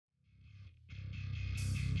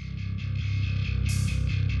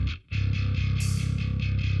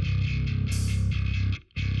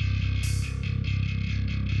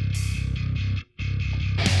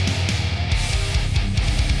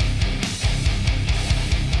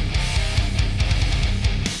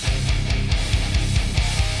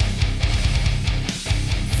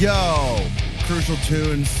Yo, Crucial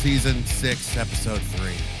Tunes, Season 6, Episode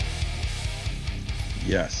 3.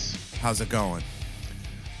 Yes. How's it going?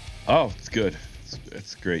 Oh, it's good.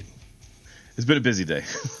 It's great. It's been a busy day.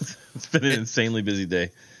 It's been an insanely busy day.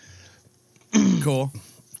 Cool.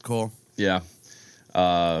 Yeah.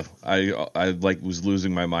 I was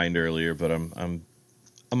losing my mind earlier, but I'm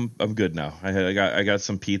good now. I got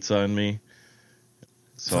some pizza in me,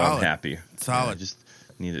 so Solid. I'm happy. Solid. Yeah, I just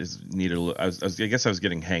needed a little. I guess I was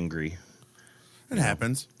getting hangry. It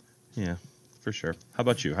happens. Yeah, for sure. How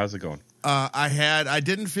about you? How's it going? I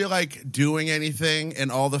didn't feel like doing anything,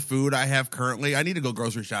 and all the food I have currently, I need to go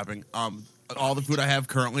grocery shopping. All the food I have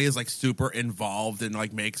currently is like super involved and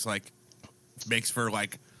like makes for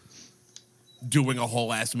like doing a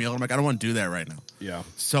whole ass meal. I'm like, I don't want to do that right now. Yeah.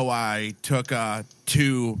 So I took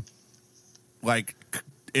 2 like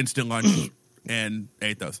instant lunch and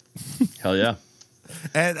ate those. Hell yeah.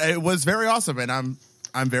 And it was very awesome, and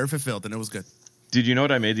I'm very fulfilled, and it was good. Did you know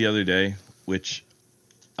what I made the other day? Which,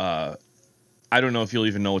 I don't know if you'll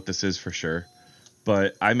even know what this is for sure,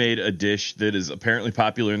 but I made a dish that is apparently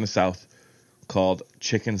popular in the South called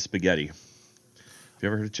chicken spaghetti. Have you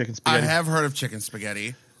ever heard of chicken spaghetti? I have heard of chicken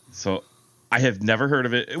spaghetti. So I have never heard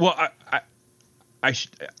of it. Well, I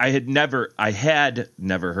had never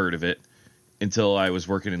heard of it until I was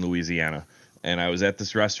working in Louisiana. And I was at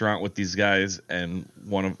this restaurant with these guys, and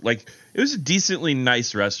it was a decently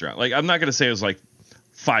nice restaurant. Like, I'm not going to say it was like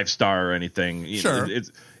 5-star or anything. Sure.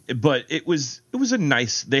 But it was a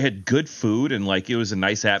nice, they had good food, and like, it was a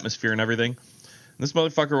nice atmosphere and everything. And this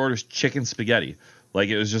motherfucker orders chicken spaghetti. Like,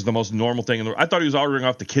 it was just the most normal thing in the world. I thought he was ordering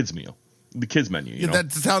off the kids menu. You know?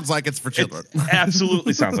 That sounds like it's for children. It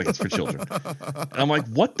absolutely sounds like it's for children. And I'm like,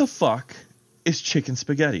 what the fuck is chicken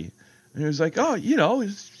spaghetti? And he was like, oh,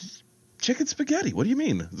 it's chicken spaghetti. What do you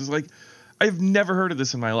mean? It's like, I've never heard of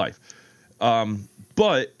this in my life.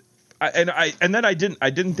 But I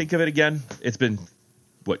didn't think of it again. It's been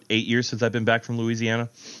 8 years since I've been back from Louisiana.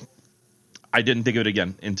 I didn't think of it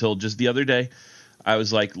again until just the other day. I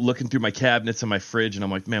was like looking through my cabinets and my fridge, and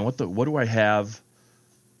I'm like, man, what do I have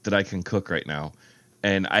that I can cook right now?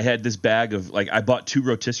 And I had this bag of I bought 2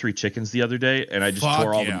 rotisserie chickens the other day, and I just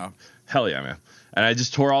tore all the hell yeah, man. And I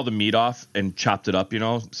just tore all the meat off and chopped it up,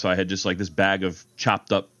 So I had just like this bag of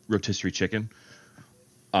chopped up rotisserie chicken.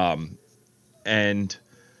 And then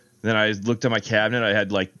I looked at my cabinet. I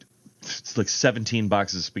had like 17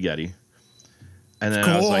 boxes of spaghetti. And then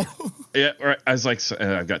I was like, yeah, right. I was like, so,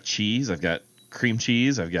 I've got cheese, I've got cream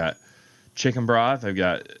cheese, I've got chicken broth,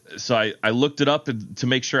 so I looked it up to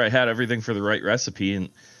make sure I had everything for the right recipe, and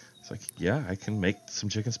it's like, yeah, I can make some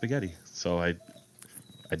chicken spaghetti. So I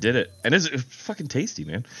did it, and it's fucking tasty,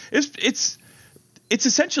 man. It's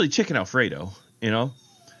essentially chicken Alfredo, like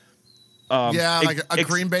a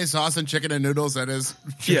cream-based sauce and chicken and noodles. That is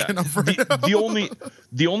chicken Alfredo.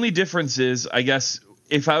 The only difference is, I guess,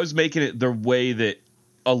 if I was making it the way that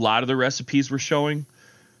a lot of the recipes were showing,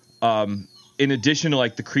 in addition to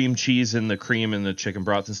like the cream cheese and the cream and the chicken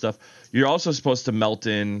broth and stuff, you're also supposed to melt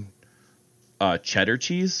in cheddar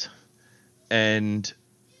cheese, and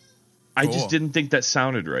I just didn't think that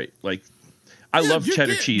sounded right. Like, I love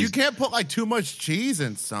cheddar cheese. You can't put like too much cheese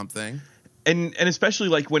in something. And especially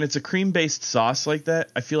like when it's a cream-based sauce like that,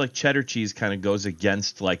 I feel like cheddar cheese kind of goes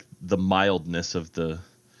against like the mildness of the,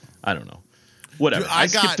 I don't know. Whatever. Dude,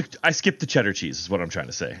 I skipped the cheddar cheese is what I'm trying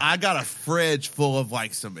to say. I got a fridge full of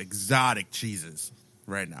like some exotic cheeses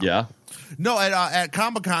right now. Yeah? No, at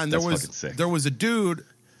Comic-Con there was a dude,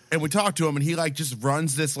 and we talked to him, and he like just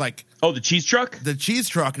runs this like, oh, the cheese truck? The cheese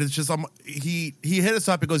truck, and it's just he hit us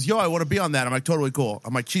up and goes, yo, I want to be on that. I'm like, totally cool.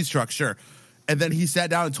 I'm like, cheese truck, sure. And then he sat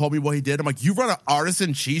down and told me what he did. I'm like, you run an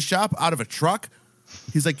artisan cheese shop out of a truck?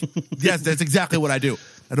 He's like, yes, that's exactly what I do.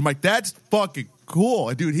 And I'm like, that's fucking cool.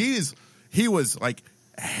 And dude, he was like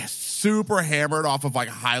super hammered off of like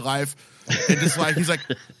High Life, and just like he's like,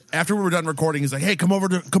 after we were done recording, he's like, hey, come over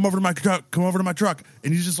to my truck,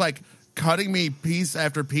 and he's just like cutting me piece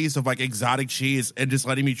after piece of like exotic cheese and just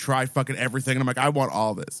letting me try fucking everything. And I'm like, I want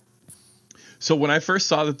all this. So when I first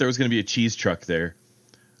saw that there was going to be a cheese truck there,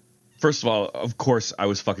 first of all, of course, I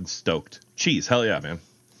was fucking stoked. Cheese, hell yeah, man.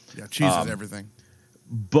 Yeah, cheese is everything.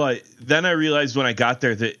 But then I realized when I got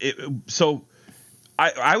there that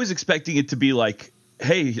I was expecting it to be like,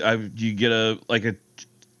 hey, you get a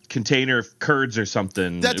container of curds or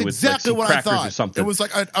something. That's with exactly like what I thought. Or something. It was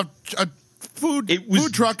like a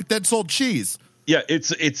food truck that sold cheese. Yeah,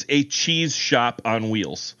 it's a cheese shop on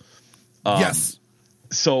wheels. Yes.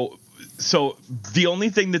 So the only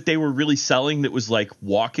thing that they were really selling that was like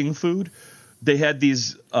walking food, they had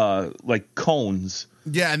these like cones.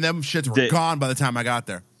 Yeah, and them shits were gone by the time I got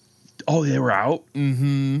there. Oh, they were out?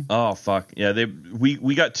 Mm-hmm. Oh, fuck. Yeah,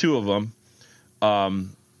 we got 2 of them.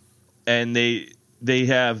 And they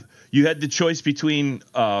have, you had the choice between,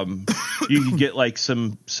 you could get like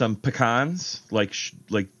some pecans, like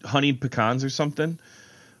honeyed pecans or something.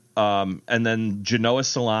 And then Genoa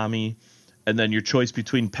salami, and then your choice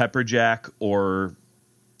between pepper jack or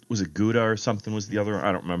was it Gouda or something was the other one?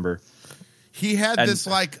 I don't remember. He had this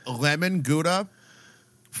like lemon Gouda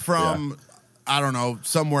from, I don't know,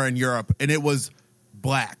 somewhere in Europe, and it was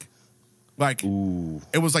black. Like, ooh.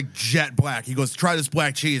 It was like jet black. He goes, try this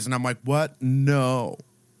black cheese. And I'm like, what? No.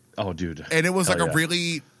 Oh, dude. And it was like a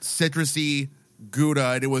really citrusy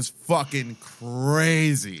Gouda, and it was fucking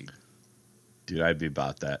crazy. Dude, I'd be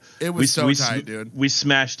about that. It was so tight, dude. We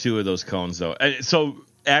smashed 2 of those cones, though. And so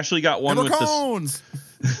Ashley got one with cones.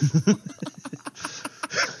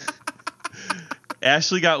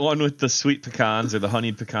 Ashley got one with the sweet pecans or the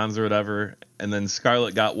honeyed pecans or whatever, and then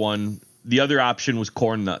Scarlett got one. The other option was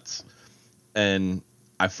corn nuts, and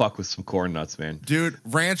I fuck with some corn nuts, man. Dude,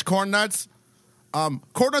 ranch corn nuts. Corn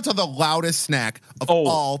nuts are the loudest snack of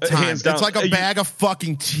all time. Hands down. It's like a bag of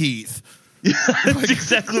fucking teeth. That's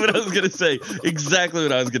exactly what I was gonna say. Exactly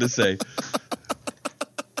what I was gonna say.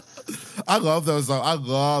 I love those though. I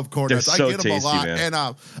love corn nuts. So I get them tasty, a lot. man. And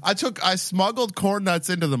I smuggled corn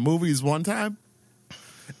nuts into the movies one time.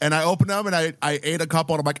 And I opened them and I ate a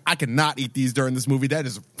couple and I'm like, I cannot eat these during this movie. That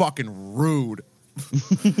is fucking rude.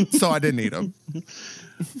 So I didn't eat them.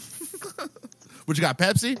 What you got,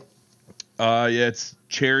 Pepsi? Yeah, it's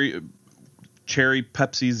cherry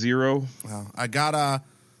Pepsi Zero. I got a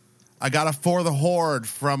For the Horde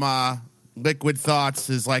from Liquid Thoughts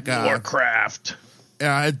is like a Warcraft.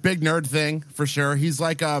 Yeah, it's a big nerd thing for sure. He's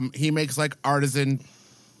like he makes like artisan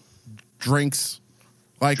drinks.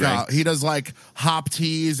 Like he does like hop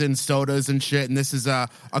teas and sodas and shit. And this is a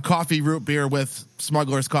coffee root beer with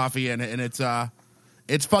Smuggler's coffee in it, and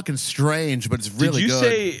it's fucking strange, but it's really good.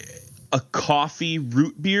 Did you say a coffee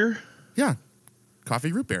root beer? Yeah,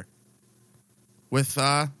 coffee root beer with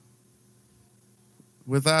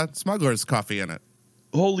Smuggler's coffee in it.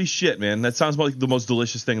 Holy shit, man! That sounds like the most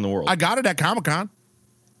delicious thing in the world. I got it at Comic-Con.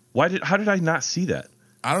 How did I not see that?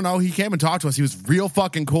 I don't know. He came and talked to us. He was real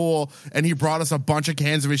fucking cool, and he brought us a bunch of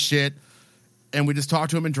cans of his shit, and we just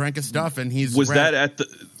talked to him and drank his stuff. And was that at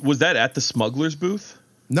the Smuggler's booth?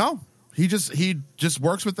 No, he just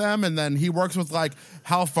works with them, and then he works with like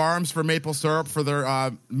Hal Farms for maple syrup for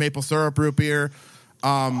their maple syrup root beer,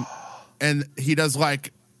 and he does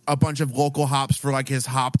like a bunch of local hops for like his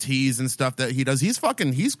hop teas and stuff that he does. He's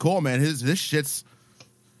cool, man. His shit's.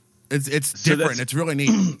 It's different. It's really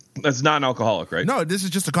neat. That's non-alcoholic, right? No, this is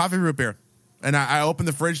just a coffee root beer. And I opened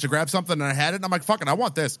the fridge to grab something, and I had it, and I'm like, fuck it, I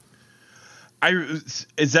want this.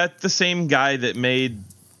 Is that the same guy that made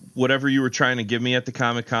whatever you were trying to give me at the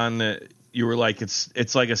Comic-Con that you were like,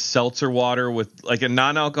 it's like a seltzer water with, like a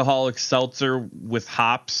non-alcoholic seltzer with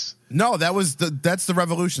hops? No, that's the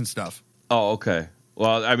Revolution stuff. Oh, okay.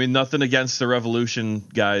 Well, I mean, nothing against the Revolution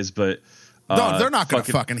guys, but... No, they're not going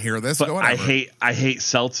to fucking hear this. But I hate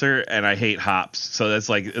seltzer and I hate hops. So that's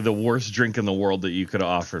like the worst drink in the world that you could have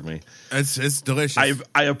offered me. It's delicious.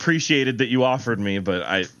 I appreciated that you offered me, but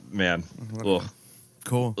ugh.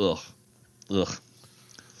 Cool. Ugh.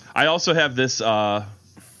 I also have this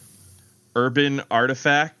Urban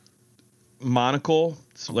Artifact monocle.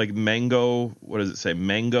 It's like mango. What does it say?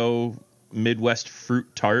 Mango Midwest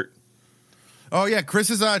fruit tart. Oh yeah, Chris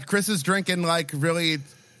is drinking like really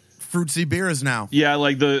fruitsy beers now. Yeah,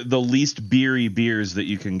 like the least beery beers that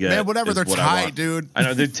you can get. Man, whatever, they're tight, dude. I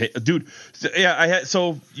know dude. Yeah,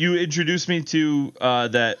 so you introduced me to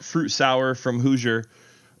that fruit sour from Hoosier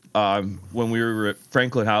when we were at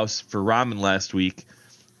Franklin House for ramen last week,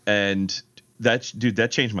 and that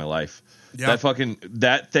changed my life. Yeah.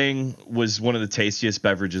 That thing was one of the tastiest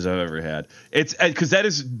beverages I've ever had. It's because that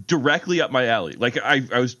is directly up my alley. Like I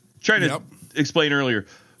was trying to explain earlier,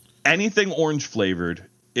 anything orange flavored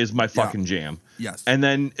is my fucking jam. Yes. And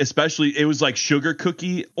then especially it was like sugar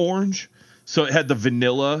cookie orange. So it had the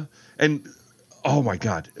vanilla and oh my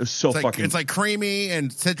God. It was so fucking it's like creamy and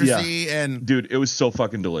citrusy and dude, it was so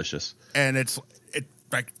fucking delicious. And it's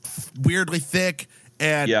like weirdly thick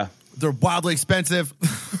and they're wildly expensive.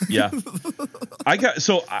 Yeah. I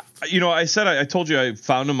told you I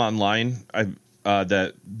found them online.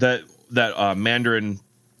 That Mandarin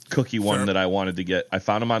cookie one that I wanted to get. I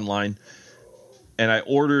found them online. And I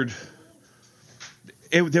ordered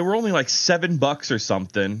they were only like $7 or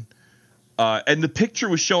something. And the picture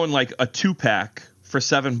was showing like a 2-pack for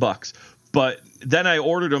 $7. But then I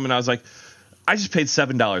ordered them and I was like, I just paid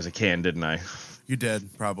 $7 a can, didn't I? You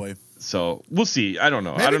did, probably. So we'll see. I don't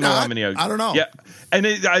know. Maybe I don't know not. how many. I don't know. Yeah, and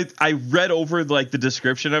I read over like the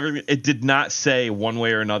description of everything. It did not say one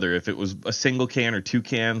way or another if it was a single can or 2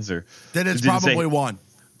 cans or. Then it's probably one.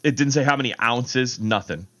 It didn't say how many ounces.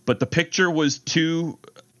 Nothing. But the picture was 2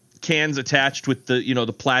 cans attached with the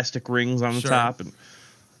the plastic rings on the top, and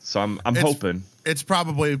so I'm hoping it's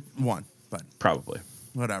probably one, but probably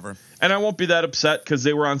whatever. And I won't be that upset because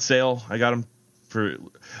they were on sale. I got them.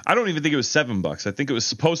 I don't even think it was $7. I think it was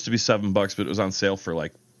supposed to be $7, but it was on sale for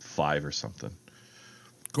like $5 or something.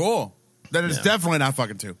 Cool. Then it's definitely not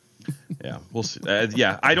fucking 2. Yeah, we'll see.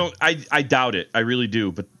 I doubt it. I really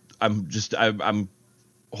do. But I'm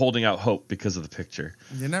holding out hope because of the picture.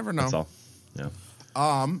 You never know. That's all.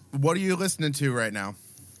 Yeah. What are you listening to right now?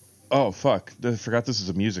 Oh fuck! I forgot this is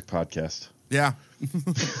a music podcast. Yeah.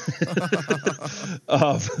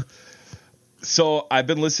 So I've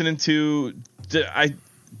been listening to. Did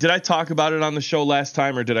I talk about it on the show last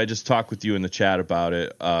time, or did I just talk with you in the chat about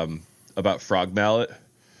it? About Frog Mallet.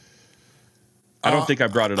 I don't think I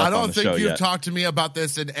brought it up on the show yet. I don't think you've talked to me about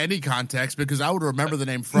this in any context because I would remember the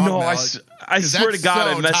name Frog Mallet. I swear to God,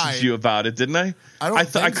 I messaged you about it, didn't I? I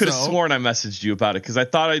could have sworn I messaged you about it because I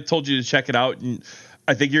thought I told you to check it out, and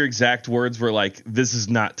I think your exact words were like, "This is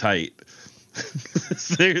not tight."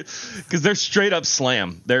 Because they're straight up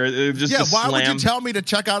slam. They're just a why slam. would you tell me to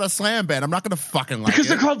check out a slam band? I'm not going to fucking like because it.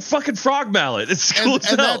 They're called fucking Frog Mallet. It's cool as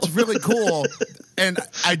hell. That's really cool. And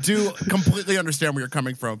I do completely understand where you're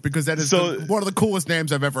coming from because that is one of the coolest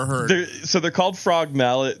names I've ever heard. They're called Frog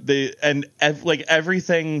Mallet.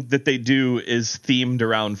 Everything that they do is themed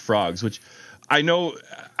around frogs, which I know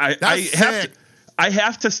I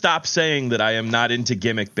have to stop saying that I am not into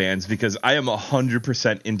gimmick bands because I am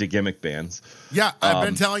 100% into gimmick bands. Yeah, I've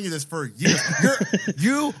been telling you this for years.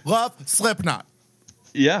 You love Slipknot.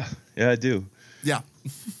 Yeah, I do. Yeah.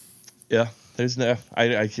 Yeah. There's no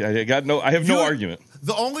I have no argument.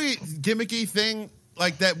 The only gimmicky thing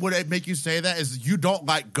like that would make you say that is you don't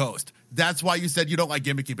like Ghost. That's why you said you don't like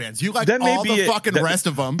gimmicky bands. You like all the fucking rest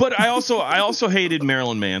of them. But I also hated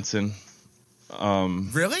Marilyn Manson.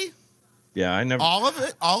 Really? Yeah, I never. All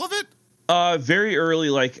of it? Very early,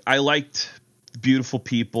 like I liked Beautiful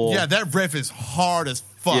People. Yeah, that riff is hard as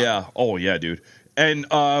fuck. Yeah. Oh yeah, dude. And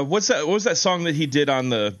what was that song that he did on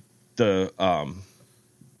the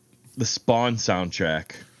Spawn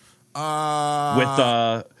soundtrack?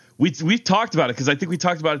 With we talked about it because I think we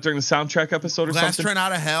talked about it during the soundtrack episode or Last something. Train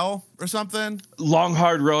Out of Hell or something. Long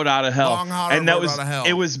Hard Road Out of Hell. Out of Hell.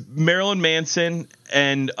 It was Marilyn Manson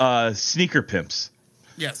and Sneaker Pimps.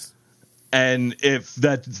 Yes. And if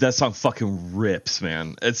that song fucking rips,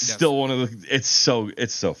 man. It's still one of the. It's so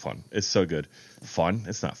fun. It's so good. Fun?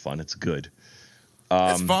 It's not fun. It's good.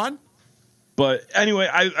 It's fun. But anyway,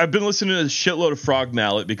 I've been listening to a shitload of Frog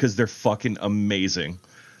Mallet because they're fucking amazing.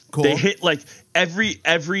 Cool. They hit like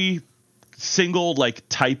every single like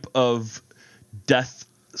type of death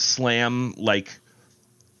slam like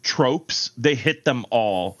tropes. They hit them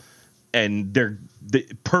all, and they're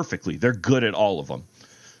perfectly. They're good at all of them.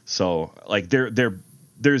 So like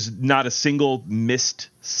there's not a single missed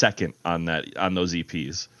second on those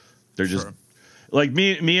EPs. They're just like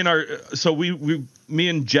me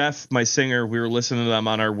and Jeff, my singer, we were listening to them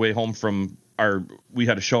on our way home from we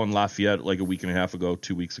had a show in Lafayette like a week and a half ago,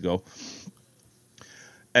 2 weeks ago.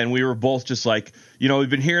 And we were both just like, we've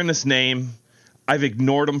been hearing this name. I've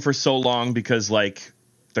ignored them for so long because like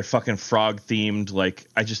they're fucking frog themed. Like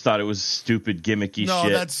I just thought it was stupid gimmicky shit. No,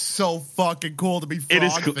 that's so fucking cool to be frog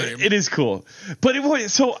themed. It is cool. But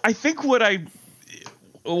so I think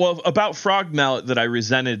about Frog Mallet that I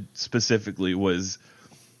resented specifically was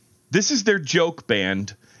this is their joke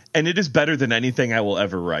band and it is better than anything I will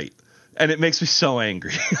ever write. And it makes me so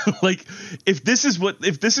angry. Like if this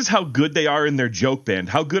is how good they are in their joke band,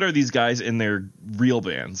 how good are these guys in their real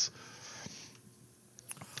bands?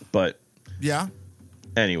 But yeah.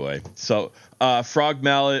 Anyway, so Frog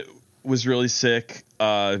Mallet was really sick.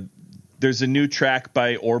 There's a new track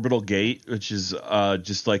by Orbital Gate, which is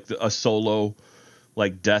just like a solo,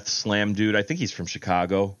 like death slam dude. I think he's from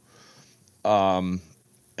Chicago,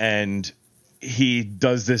 and he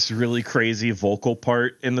does this really crazy vocal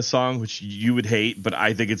part in the song, which you would hate, but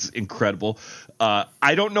I think it's incredible.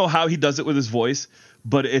 I don't know how he does it with his voice,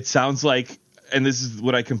 but it sounds like, and this is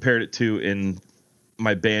what I compared it to in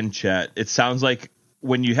my band chat. It sounds like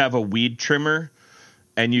when you have a weed trimmer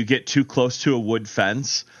and you get too close to a wood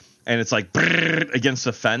fence and it's like against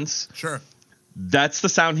the fence. Sure. That's the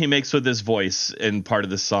sound he makes with his voice in part of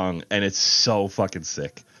the song. And it's so fucking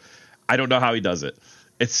sick. I don't know how he does it.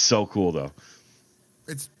 It's so cool though.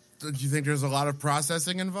 Do you think there's a lot of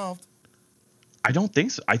processing involved? I don't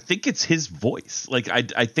think so. I think it's his voice. Like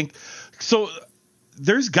I think so.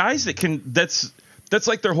 There's guys that can. That's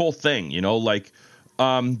like their whole thing, you know. Like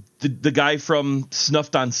the guy from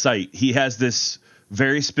Snuffed on Sight. He has this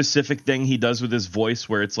very specific thing he does with his voice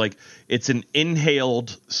where it's like it's an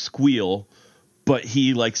inhaled squeal, but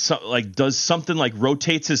he does something like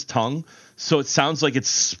rotates his tongue so it sounds like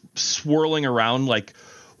it's swirling around like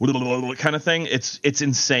kind of thing. It's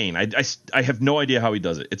insane. I have no idea how he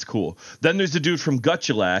does it. It's cool. Then there's the dude from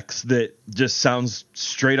Gutchulax that just sounds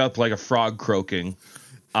straight up like a frog croaking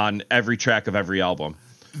on every track of every album.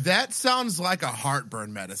 That sounds like a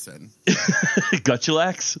heartburn medicine.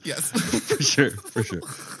 Gutchulax? Yes. For sure.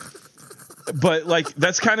 But like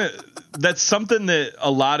that's something that a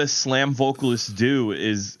lot of slam vocalists do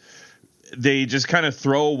is they just kind of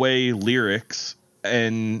throw away lyrics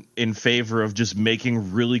and in favor of just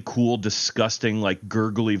making really cool, disgusting, like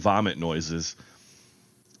gurgly vomit noises.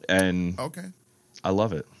 And okay, I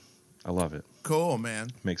love it. Cool, man.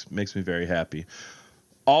 Makes me very happy.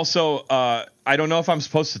 Also, I don't know if I'm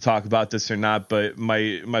supposed to talk about this or not, but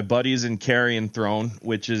my buddies in Carrion Throne,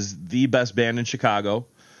 which is the best band in Chicago,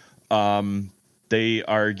 they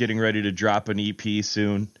are getting ready to drop an EP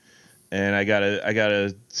soon, and I got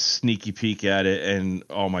a sneaky peek at it, and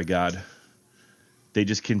oh my god, they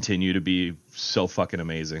just continue to be so fucking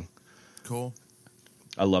amazing. Cool.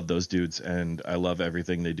 I love those dudes, and I love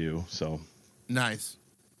everything they do. So nice,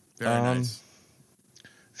 very nice.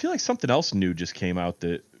 I feel like something else new just came out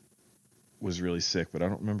that was really sick, but I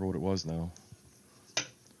don't remember what it was now.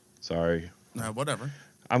 Sorry. Whatever.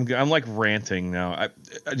 I'm like ranting now.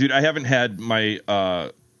 Dude, I haven't had my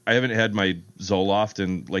Zoloft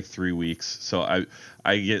in like 3 weeks, so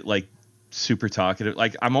I get like super talkative.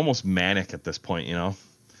 Like I'm almost manic at this point, you know?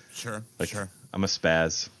 Sure. Like, sure. I'm a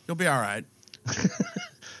spaz. You'll be all right.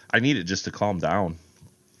 I need it just to calm down.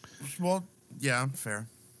 Well, yeah, fair.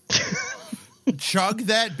 Chug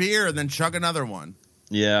that beer and then chug another one.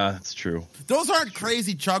 Yeah, that's true. Those aren't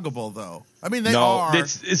crazy chuggable though. I mean, they are.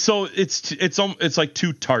 It's like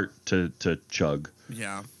too tart to chug.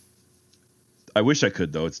 Yeah. I wish I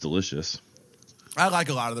could though. It's delicious. I like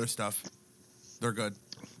a lot of their stuff. They're good.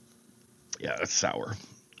 Yeah, that's sour.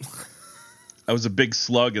 That was a big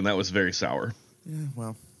slug, and that was very sour. Yeah,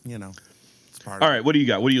 well, you know, it's part All of right, what do you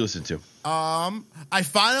got? What do you listen to? I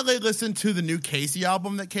finally listened to the new Casey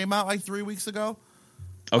album that came out like 3 weeks ago.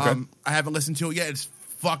 Okay. I haven't listened to it yet. It's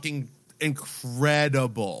fucking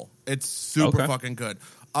incredible. It's super fucking good.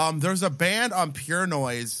 There's a band on Pure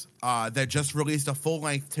Noise that just released a full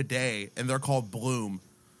length today, and they're called Bloom.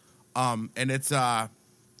 And it's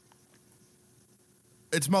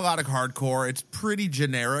melodic hardcore. It's pretty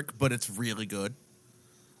generic, but it's really good.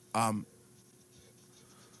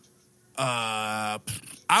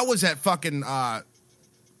 I was at fucking I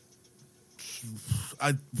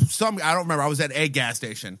don't remember. I was at a gas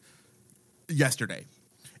station yesterday,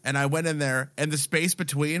 and I went in there, and The Space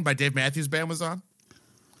Between by Dave Matthews Band was on,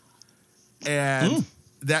 and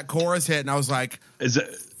that chorus hit, and I was like,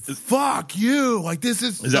 fuck you! Like this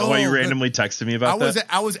is. Is that why you randomly texted me about that?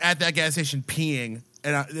 I was at that gas station peeing,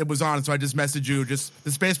 and it was on, so I just messaged you. Just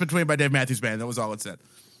The Space Between by Dave Matthews Band. That was all it said.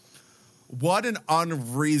 What an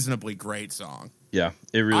unreasonably great song. Yeah,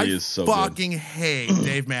 it really is so good. I fucking hate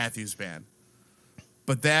Dave Matthews Band.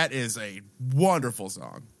 But that is a wonderful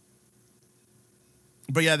song.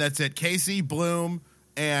 But yeah, that's it. Casey, Bloom,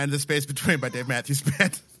 and The Space Between by Dave Matthews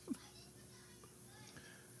Band.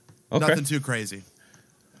 Okay. Nothing too crazy.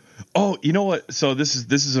 Oh, you know what? So this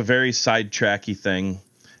is a very sidetracky thing,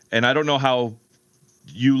 and I don't know how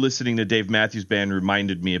you listening to Dave Matthews Band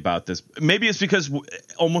reminded me about this. Maybe it's because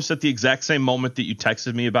almost at the exact same moment that you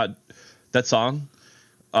texted me about that song,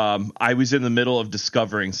 I was in the middle of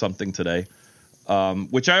discovering something today,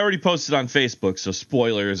 which I already posted on Facebook. So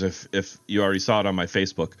spoilers if you already saw it on my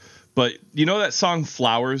Facebook. But you know that song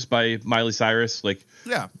 "Flowers" by Miley Cyrus? Like,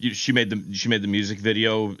 yeah, she made the music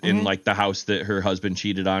video in like the house that her husband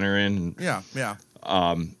cheated on her in. Yeah.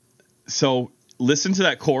 So listen to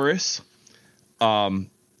that chorus.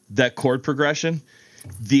 That chord progression,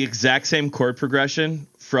 the exact same chord progression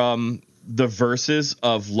from the verses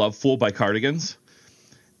of "Love Fool" by Cardigans,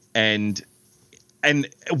 and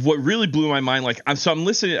what really blew my mind, like I'm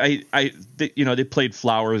listening. They played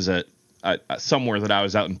 "Flowers" at somewhere that I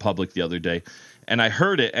was out in public the other day, and I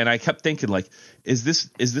heard it, and I kept thinking, like, is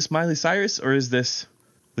this Miley Cyrus or is this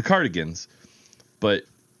the Cardigans? But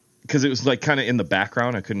because it was like kind of in the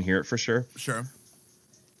background, I couldn't hear it for sure. Sure.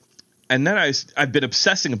 And then I've been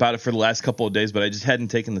obsessing about it for the last couple of days, but I just hadn't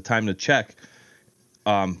taken the time to check.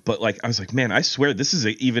 But like I was like, man, I swear this is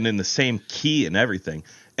even in the same key and everything.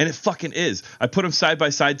 And it fucking is. I put them side by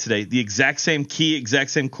side today. The exact same key, exact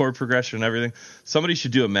same chord progression and everything. Somebody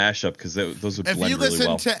should do a mashup because those would blend really well. If you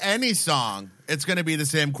listen to any song, it's going to be the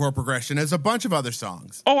same chord progression as a bunch of other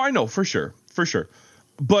songs. Oh, I know, for sure.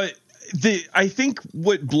 But I think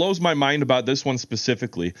what blows my mind about this one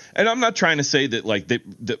specifically, and I'm not trying to say that like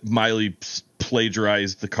that Miley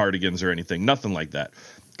plagiarized the Cardigans or anything, nothing like that.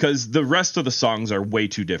 Because the rest of the songs are way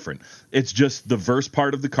too different. It's just the verse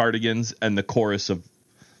part of the Cardigans and the chorus of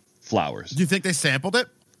Flowers. Do you think they sampled it?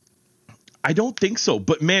 I don't think so.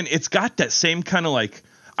 But man, it's got that same kind of like,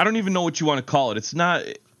 I don't even know what you want to call it.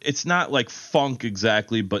 It's not like funk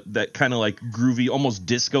exactly, but that kind of like groovy, almost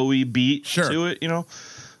disco-y beat to it, you know?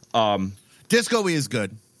 Disco-y is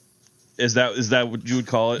good. Is that what you would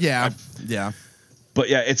call it? Yeah. Yeah. But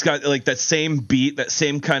yeah, it's got like that same beat, that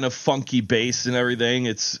same kind of funky bass and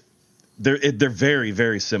everything. They're very,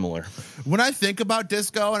 very similar. When I think about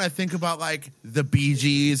disco and I think about like the Bee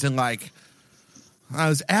Gees and like,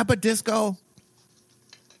 was ABBA disco?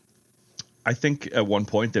 I think at one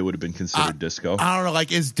point they would have been considered disco. I don't know.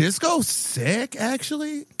 Like, is disco sick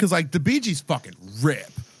actually? Because like the Bee Gees fucking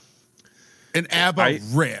rip, and ABBA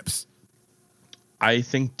rips. I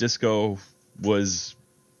think disco was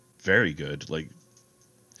very good. Like,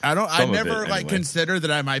 I never like consider that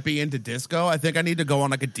I might be into disco. I think I need to go on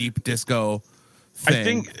like a deep disco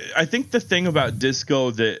thing. I think the thing about disco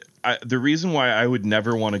the reason why I would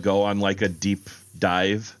never want to go on like a deep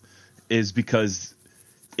dive is because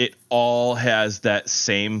it all has that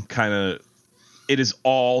same kind of, it is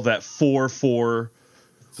all that 4/4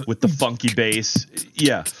 with the funky bass.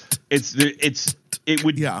 Yeah. It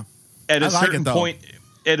would at a certain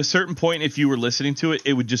point, if you were listening to it,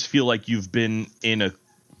 it would just feel like you've been in a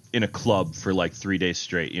club for like 3 days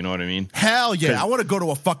straight. You know what I mean? Hell yeah. I want to go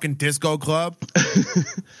to a fucking disco club.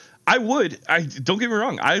 I would. Don't get me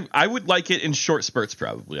wrong. I would like it in short spurts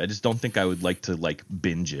probably. I just don't think I would like to like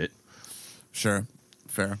binge it. Sure.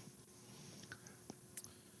 Fair.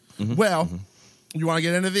 Mm-hmm. Well, you want to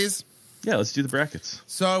get into these? Yeah, let's do the brackets.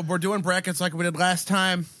 So we're doing brackets like we did last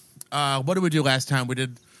time. What did we do last time? We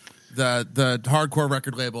did the hardcore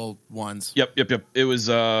record label ones. Yep. It was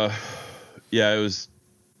it was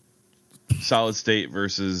Solid State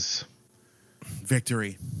versus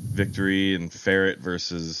Victory and Ferret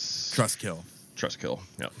versus Trustkill.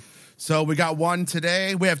 Yep. So we got one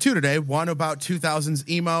today. We have two today. One about 2000s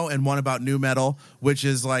emo and one about nu metal, which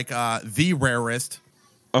is like the rarest.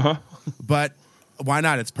 But why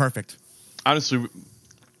not? It's perfect. Honestly.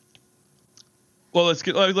 Well, let's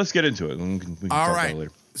get into it. We can all talk right. about it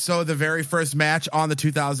later. So the very first match on the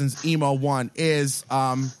 2000s emo one is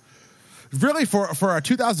really for a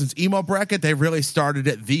 2000s emo bracket. They really started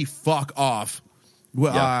it the fuck off.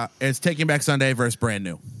 Well, it's Taking Back Sunday versus Brand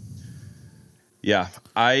New. Yeah,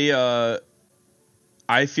 I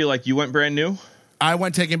feel like you went Brand New. I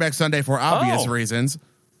went Taking Back Sunday for obvious reasons.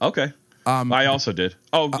 Okay. I also did.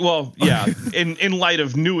 Oh, well, yeah. In light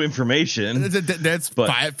of new information, that's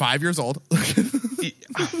 5 years old.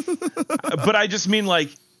 But I just mean like,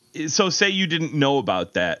 so say you didn't know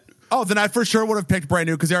about that. Oh, then I for sure would have picked Brand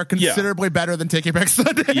New because they are considerably better than Taking Back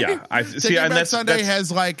Sunday. Yeah, Taking Back Sunday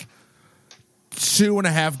has like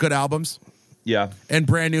 2.5 good albums. Yeah, and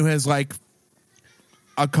Brand New has like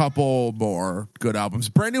a couple more good albums.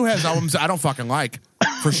 Brand New has albums I don't fucking like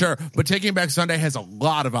for sure, but Taking Back Sunday has a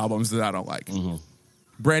lot of albums that I don't like. Mm-hmm.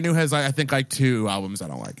 Brand New has I think like 2 albums I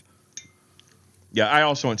don't like. Yeah, I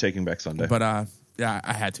also went Taking Back Sunday, but yeah,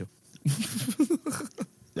 I had to.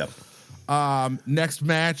 Yep. Next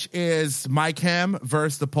match is My Chem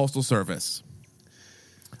versus the Postal Service.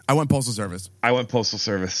 I went Postal Service. I like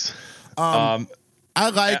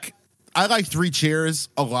Three Cheers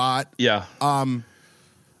a lot. Yeah. But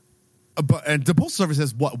and the Postal Service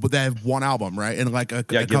has they have one album, right? And like a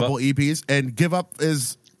couple EPs. And Give Up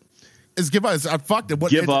is Give Up. I fucked it.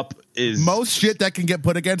 Give Up is most shit that can get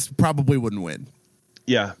put against probably wouldn't win.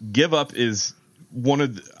 Yeah, Give Up is one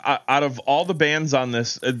of out of all the bands on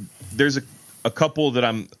this. There's a couple that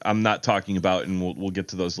I'm not talking about, and we'll get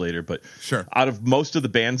to those later. But sure, out of most of the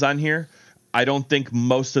bands on here, I don't think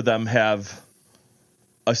most of them have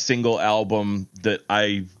a single album that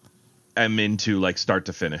I am into like start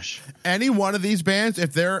to finish. Any one of these bands,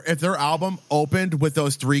 if their album opened with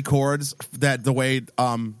those 3 chords that the way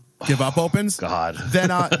Give Up opens, God,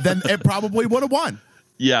 then it probably would have won.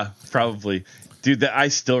 Yeah, probably. Dude, I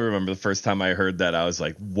still remember the first time I heard that. I was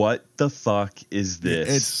like, what the fuck is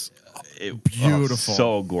this? It's beautiful.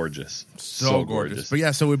 So gorgeous. So gorgeous. But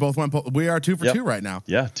yeah, so we both went. We are 2 for 2 right now.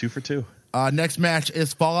 Yeah, 2 for 2. Next match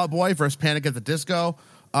is Fall Out Boy versus Panic at the Disco.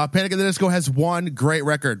 Panic at the Disco has one great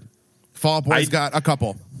record. Fall Out Boy's got a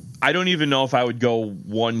couple. I don't even know if I would go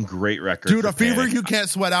one great record. Dude, A Fever You Can't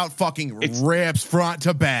Sweat Out fucking rips front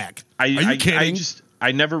to back. Are you kidding?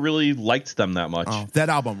 I never really liked them that much. Oh, that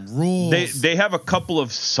album rules. They have a couple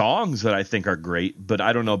of songs that I think are great, but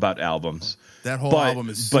I don't know about albums. That whole album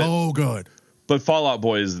is so good. But Fall Out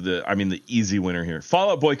Boy is the easy winner here.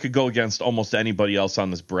 Fall Out Boy could go against almost anybody else on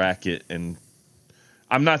this bracket, and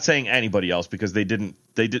I'm not saying anybody else because they did.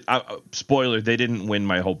 Spoiler: they didn't win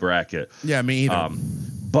my whole bracket. Yeah, me either.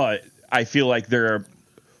 But I feel like there are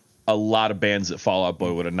a lot of bands that Fall Out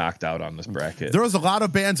Boy would have knocked out on this bracket. There was a lot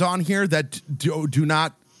of bands on here that do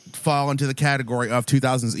not fall into the category of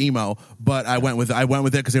 2000s emo, but I went with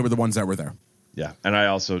it because they were the ones that were there. Yeah, and I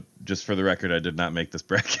also, just for the record, I did not make this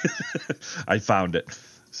bracket. I found it.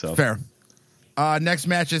 So fair. Next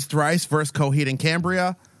match is Thrice versus Coheed and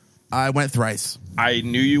Cambria. I went Thrice. I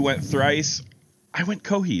knew you went Thrice. I went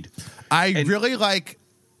Coheed. I really like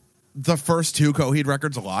the first two Coheed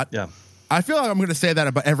records a lot. Yeah. I feel like I'm going to say that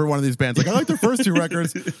about every one of these bands. Like, I like their first two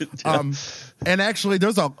records. Yeah. And actually,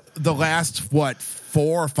 there's the last, 4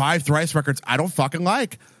 or 5 Thrice records I don't fucking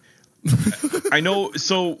like. I know.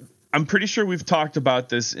 So I'm pretty sure we've talked about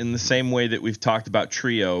this in the same way that we've talked about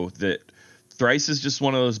Trio, that Thrice is just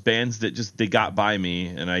one of those bands that they got by me,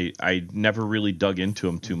 and I never really dug into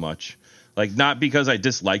them too much. Like, not because I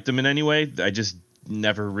disliked them in any way. I just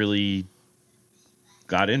never really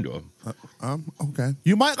got into them. Okay.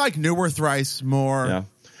 You might like newer Thrice more.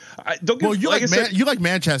 Yeah. You like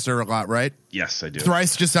Manchester a lot, right? Yes, I do.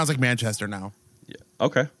 Thrice just sounds like Manchester now. Yeah.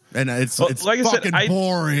 Okay. And it's like fucking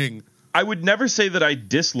boring. I would never say that I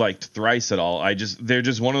disliked Thrice at all. They're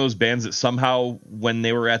just one of those bands that somehow, when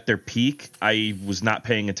they were at their peak, I was not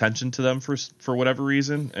paying attention to them for whatever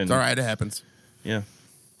reason. And it's all right. It happens. Yeah.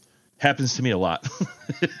 Happens to me a lot.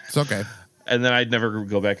 It's okay. And then I'd never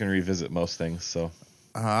go back and revisit most things. So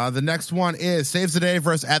the next one is Saves the Day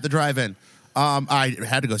versus At the Drive-In. I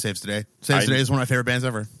had to go Saves the Day. Saves the Day is one of my favorite bands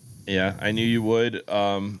ever. Yeah, I knew you would.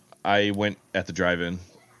 I went At the Drive-In.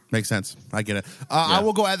 Makes sense. I get it. I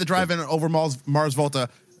will go At the Drive-In over Mars Volta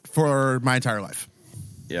for my entire life.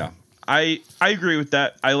 Yeah. I agree with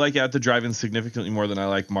that. I like At the Drive-In significantly more than I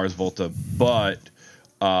like Mars Volta, but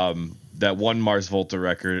that one Mars Volta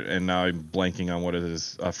record, and now I'm blanking on what it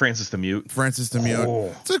is. Francis the Mute. Francis the Mute.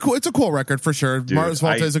 Oh. It's a cool record for sure. Dude, Mars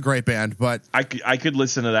Volta is a great band, but I could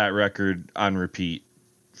listen to that record on repeat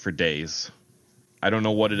for days. I don't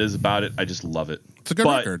know what it is about it. I just love it. It's a good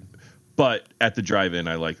record. But At the Drive-In,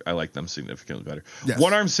 I like them significantly better. Yes.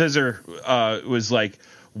 One Arm Scissor was like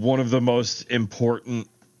one of the most important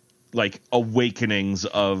like awakenings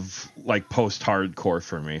of like post-hardcore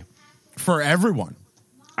for me. For everyone.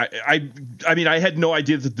 I mean, I had no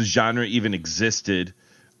idea that the genre even existed.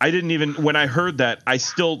 I didn't even, when I heard that, I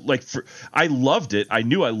still I loved it. I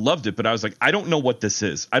knew I loved it, but I was like, I don't know what this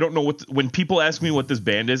is. I don't know when people ask me what this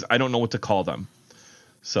band is, I don't know what to call them.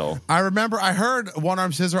 So I remember I heard One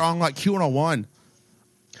Arm Scissor on like Q101.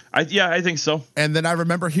 I think so. And then I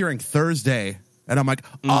remember hearing Thursday, and I'm like,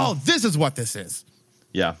 oh, this is what this is.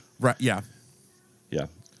 Yeah. Right. Yeah. Yeah.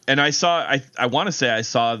 And I want to say I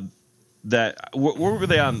saw that. Where were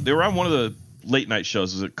they on? They were on one of the late night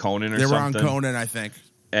shows. Was it Conan or something? They were on Conan, I think.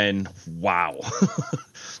 And wow.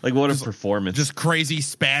 Like, what a performance. Just crazy,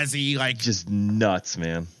 spazzy, like. Just nuts,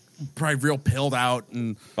 man. Probably real pilled out.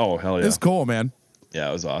 And oh, hell yeah. It's cool, man. Yeah,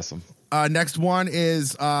 it was awesome. Next one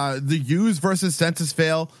is the Used versus Census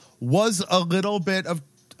Fail. Was a little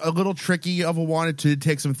tricky of a one. It to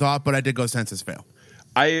take some thought, but I did go Census Fail.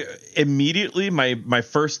 I immediately, my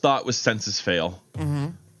first thought was Census Fail. Mm-hmm.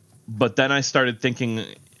 But then I started thinking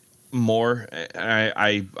more.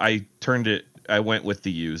 I turned it. I went with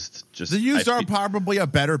the Used. The Used are probably a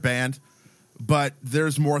better band, but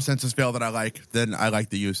there's more Census Fail that I like than I like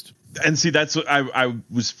the Used. And see, that's what I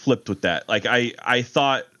was flipped with that. Like I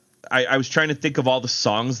thought I was trying to think of all the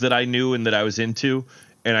songs that I knew and that I was into,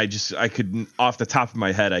 and I could off the top of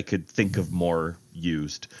my head I could think of more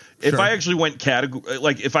Used. Sure. If I actually went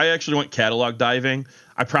catalog diving,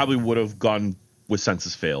 I probably would have gone with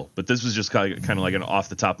Census Fail. But this was just kind of like an off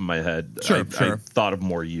the top of my head. Sure. I thought of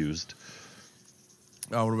more Used.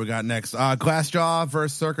 Oh, what do we got next? Glassjaw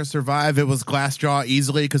versus Circus Survive. It was Glassjaw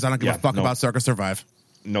easily because I don't give a fuck about Circus Survive.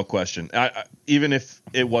 No question. Even if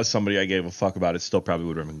it was somebody I gave a fuck about, it still probably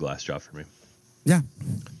would have been Glassjaw for me. Yeah,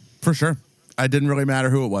 for sure. It didn't really matter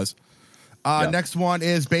who it was. Next one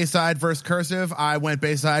is Bayside versus Cursive. I went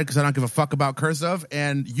Bayside because I don't give a fuck about Cursive,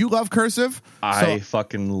 and you love Cursive. I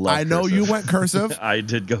fucking love I know Cursive. You went Cursive. I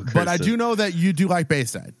did go Cursive. But I do know that you do like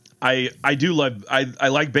Bayside. I do love I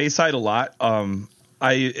like Bayside a lot.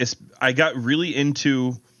 I got really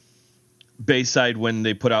into Bayside when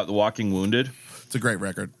they put out The Walking Wounded. It's a great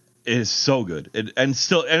record. It is so good. It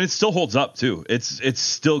still holds up too. It's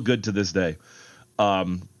still good to this day.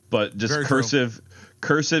 But just Very Cursive. True.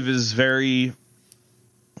 Cursive is very.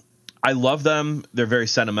 I love them. They're very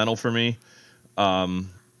sentimental for me. I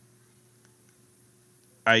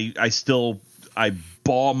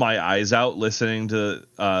bawl my eyes out listening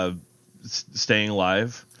to Staying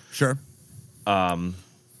Alive. Sure.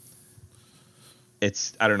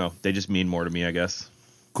 It's, I don't know. They just mean more to me, I guess.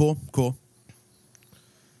 Cool.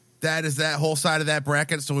 That is that whole side of that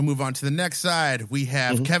bracket. So we move on to the next side. We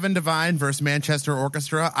have Kevin Devine versus Manchester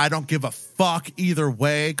Orchestra. I don't give a fuck either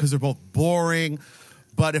way because they're both boring.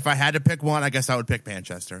 But if I had to pick one, I guess I would pick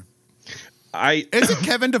Manchester. Isn't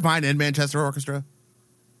Kevin Devine in Manchester Orchestra?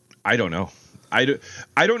 I don't know. I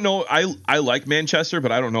don't know. I like Manchester,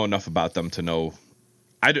 but I don't know enough about them to know.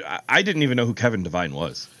 I didn't even know who Kevin Devine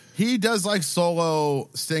was. He does like solo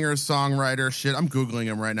singer, songwriter shit. I'm Googling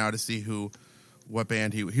him right now to see what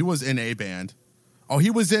band he was in a band. Oh,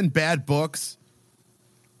 he was in Bad Books.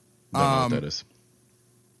 Don't know what that is.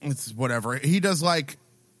 It's whatever. He does like,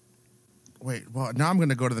 now I'm going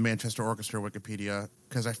to go to the Manchester Orchestra Wikipedia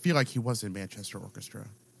because I feel like he was in Manchester Orchestra.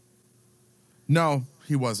 No,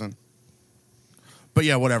 he wasn't. But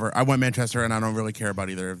yeah, whatever. I went Manchester, and I don't really care about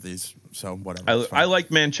either of these, so whatever. I like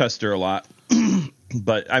Manchester a lot,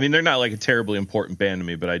 but I mean they're not like a terribly important band to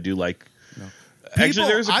me. But I do like. No.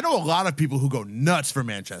 Actually, I know a lot of people who go nuts for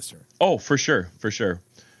Manchester. Oh, for sure.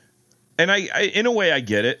 And I in a way, I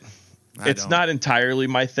get it. It's not entirely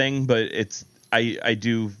my thing, but I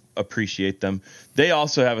do appreciate them. They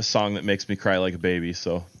also have a song that makes me cry like a baby.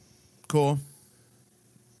 So cool.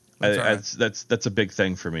 That's a big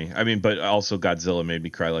thing for me. I mean, but also Godzilla made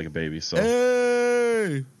me cry like a baby. So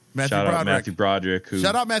hey, shout out Matthew Broderick.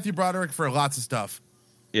 Shout out Matthew Broderick for lots of stuff.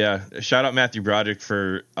 Yeah, shout out Matthew Broderick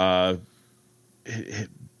for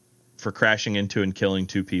crashing into and killing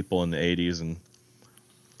 2 people in the 80s and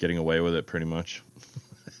getting away with it pretty much.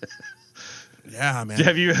 Yeah, man.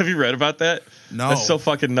 Have you read about that? No. That's so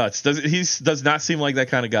fucking nuts. He does not seem like that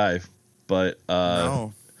kind of guy. But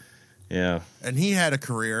no. Yeah. And he had a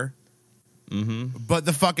career. Mm-hmm. But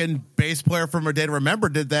the fucking bass player from A Day to Remember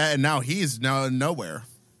did that, and now he's nowhere.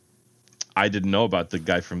 I didn't know about the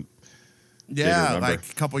guy from Yeah,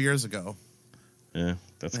 like a couple years ago. Yeah,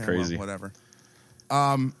 that's crazy. Well, whatever.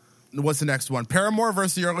 What's the next one? Paramore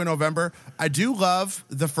versus the Early November. I do love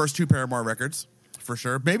the first 2 Paramore records, for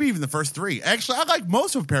sure. Maybe even the first 3. Actually, I like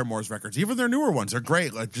most of Paramore's records. Even their newer ones are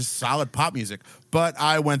great. Like just solid pop music. But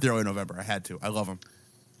I went the Early November. I had to. I love them.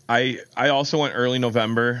 I also went Early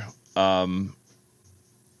November.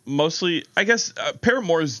 Mostly, I guess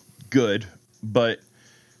Paramore's good, but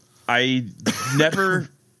I never.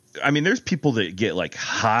 I mean, there's people that get like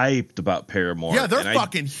hyped about Paramore. Yeah, they're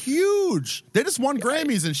fucking huge. They just won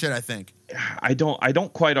Grammys and shit, I think. I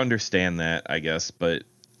don't quite understand that, I guess, but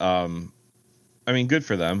I mean, good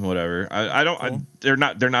for them. Whatever. I don't. Cool. They're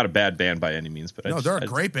not a bad band by any means, but they're a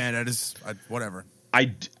great band. Whatever. I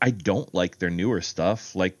don't like their newer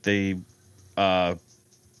stuff. Like they, I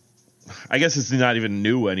guess it's not even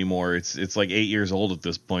new anymore. It's like 8 years old at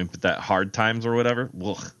this point. But that Hard Times or whatever.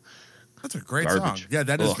 Ugh. That's a great song. Yeah,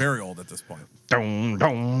 that is very old at this point. Dum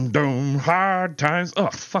dum dum. Hard Times.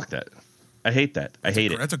 Oh, fuck that. I hate that. I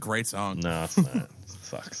hate it. That's a great song. No, it's not. It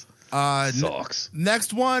sucks. Sucks.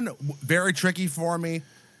 Next one, very tricky for me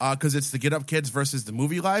because it's the Get Up Kids versus the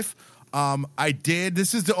Movie Life.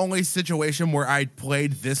 This is the only situation where I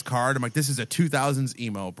played this card. I'm like, this is a 2000s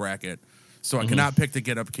emo bracket. So I cannot pick the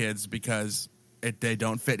Get Up Kids because they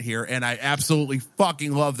don't fit here. And I absolutely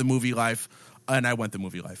fucking love the Movie Life. And I went the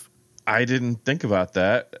Movie Life. I didn't think about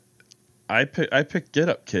that. I picked Get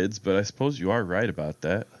Up Kids, but I suppose you are right about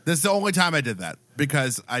that. This is the only time I did that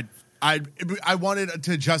because I wanted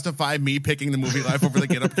to justify me picking the Movie Life over the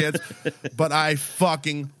Get Up Kids, but I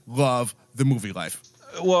fucking love the Movie Life.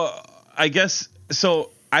 Well, I guess so.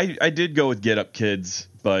 I did go with Get Up Kids,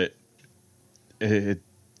 but they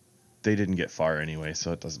didn't get far anyway,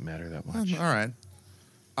 so it doesn't matter that much. All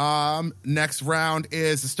right. Next round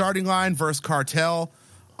is the Starting Line versus Cartel.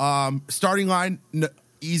 Starting Line,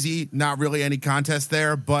 easy, not really any contest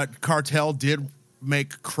there, but Cartel did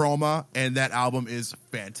make Chroma, and that album is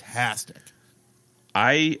fantastic.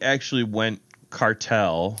 I actually went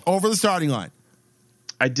Cartel over the Starting Line.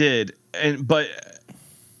 I did, but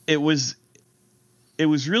it was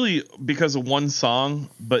really because of one song.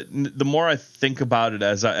 But the more I think about it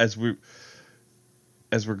as we're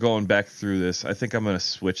going back through this, I think I'm going to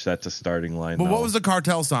switch that to Starting Line. But what was the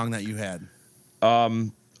Cartel song that you had?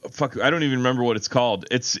 fuck, I don't even remember what it's called.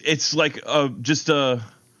 It's like it's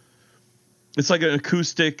like an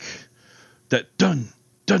acoustic that dun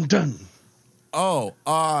dun dun. Oh,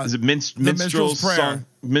 is it Minstrel's Prayer? Song?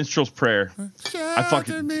 Minstrel's Prayer. I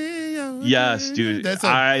fucking yes, dude. That's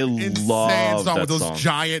I insane love song that with those song.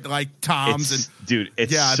 giant like toms Dude,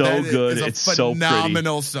 it's yeah, so good. It's so pretty.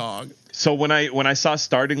 phenomenal song. So when I saw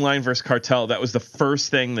Starting Line versus Cartel, that was the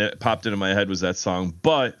first thing that popped into my head was that song.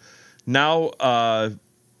 But now that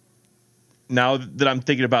I'm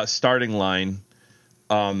thinking about Starting Line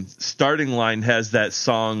has that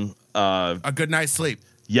song A Good Night's Sleep.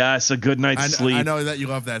 Yes, A Good Night's Sleep. I know that you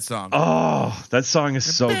love that song. Oh, that song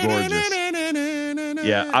is so gorgeous.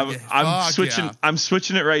 Yeah, I'm switching. Yeah. I'm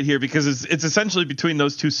switching it right here because it's essentially between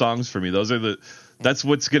those two songs for me. That's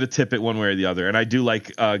what's gonna tip it one way or the other. And I do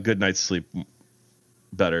like Good Night's Sleep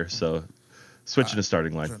better. So switching to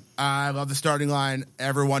Starting Line. I love the Starting Line.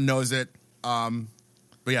 Everyone knows it. But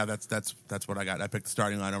yeah, that's what I got. I picked the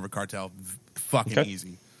Starting Line over Cartel. Fucking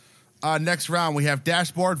easy. Next round we have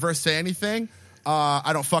Dashboard versus Say Anything. I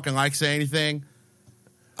don't fucking like Say Anything.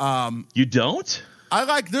 You don't? I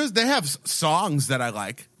like they have songs that I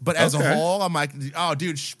like, but as a whole, I'm like, oh,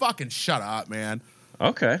 dude, fucking shut up, man.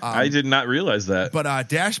 Okay, I did not realize that. But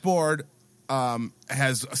Dashboard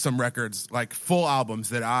has some records, like full albums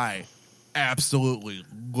that I absolutely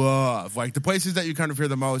love. Like the places that you kind of hear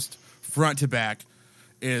the most, front to back,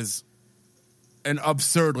 is an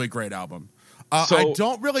absurdly great album. I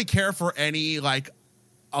don't really care for any like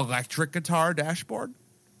electric guitar Dashboard.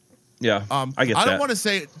 Yeah, I get that. I don't want to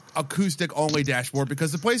say acoustic only Dashboard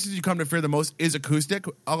because the places you come to fear the most is acoustic,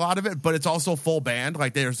 a lot of it, but it's also full band.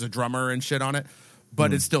 Like there's a drummer and shit on it,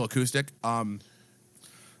 but it's still acoustic. I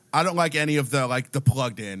don't like any of the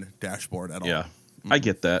plugged in Dashboard at all. Yeah, I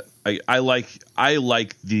get that. I like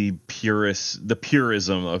the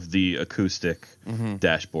purism of the acoustic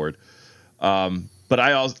Dashboard. But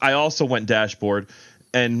I also went Dashboard,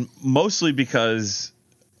 and mostly because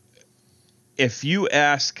if you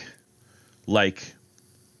ask, like,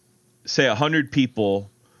 say 100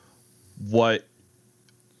 people what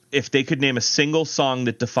if they could name a single song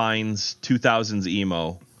that defines 2000s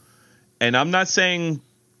emo, and I'm not saying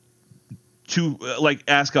to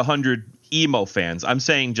ask 100 emo fans, I'm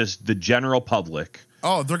saying just the general public.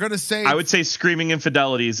 Oh, they're gonna say. I would say Screaming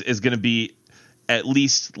Infidelities is going to be at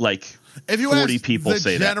least like if you 40 ask people the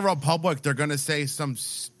say that. General public, they're gonna say some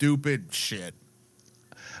stupid shit.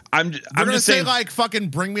 I'm gonna just say saying, like fucking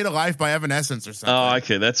 "Bring Me to Life" by Evanescence or something. Oh,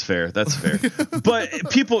 okay, that's fair. But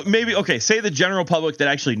people maybe say the general public that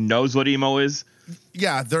actually knows what emo is.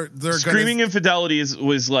 Yeah, they're Screaming Infidelities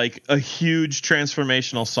was like a huge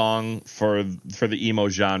transformational song for the emo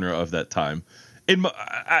genre of that time.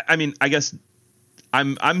 I mean, I guess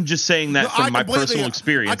I'm just saying that from my personal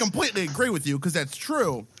experience. I completely agree with you because that's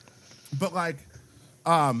true. But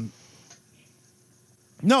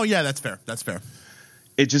no, yeah, that's fair. That's fair.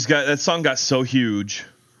 It just that song got so huge,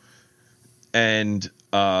 and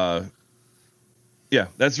yeah,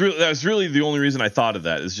 that was really the only reason I thought of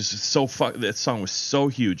that. Is just that song was so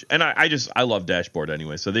huge, and I love Dashboard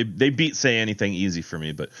anyway. So they beat Say Anything easy for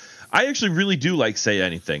me, but I actually really do like Say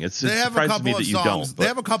Anything. It surprises me that you don't. They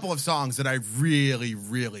have a couple of songs that I really,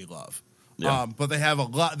 really love. Yeah. But they have a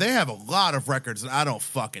lot of records, and I don't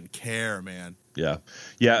fucking care, man. Yeah,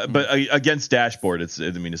 but against Dashboard, it's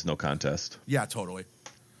no contest. Yeah, totally.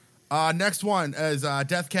 Next one is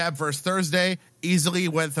Death Cab versus Thursday. Easily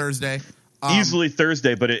went Thursday. Easily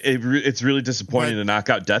Thursday, but it's really disappointing to knock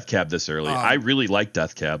out Death Cab this early. I really like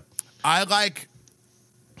Death Cab. I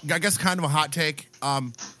guess kind of a hot take.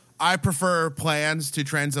 I prefer Plans to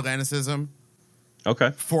Transatlanticism.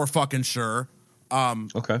 Okay. For fucking sure.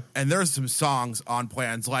 Okay. And there's some songs on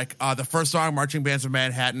Plans, like the first song, Marching Bands of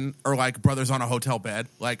Manhattan, or like Brothers on a Hotel Bed.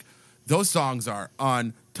 Like, those songs are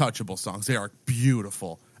untouchable songs. They are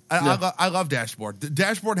beautiful. I love Dashboard. The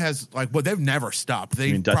Dashboard has they've never stopped.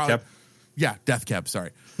 You mean Death Cab? Yeah, Death Cab. Sorry,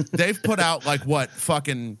 they've put out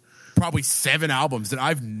probably 7 albums that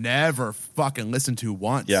I've never fucking listened to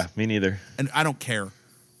once. Yeah, me neither. And I don't care.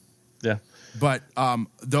 Yeah, but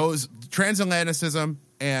those Transatlanticism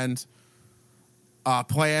and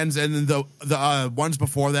Plans, and then the ones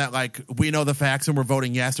before that, like We Know the Facts and We're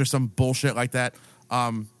Voting Yes, or some bullshit like that.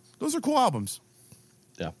 Those are cool albums.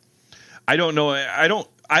 Yeah, I don't know.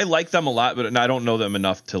 I like them a lot, but I don't know them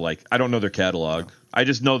enough to I don't know their catalog. No. I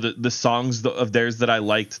just know that the songs of theirs that I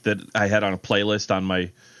liked that I had on a playlist on my,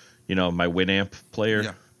 my Winamp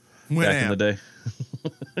player back in the day.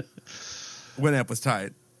 Winamp was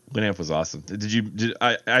tight. Winamp was awesome.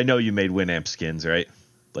 I know you made Winamp skins, right?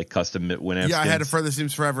 Like custom Winamp skins? Yeah, I had a Further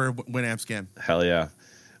Seems Forever Winamp skin. Hell yeah.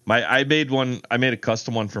 I made a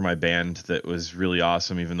custom one for my band that was really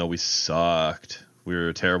awesome, even though we sucked. We were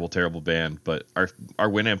a terrible, terrible band, but our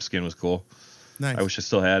Winamp skin was cool. Nice. I wish I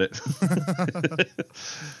still had it.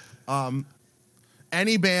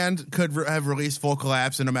 Any band could have released Full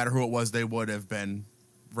Collapse, and no matter who it was, they would have been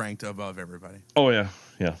ranked above everybody. Oh, yeah.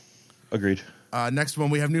 Yeah. Agreed. Next one,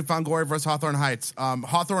 we have Newfound Glory versus Hawthorne Heights.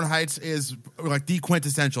 Hawthorne Heights is like the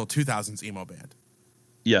quintessential 2000s emo band.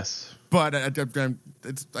 Yes. But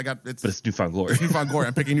it's Newfound Glory. It's Newfound Glory.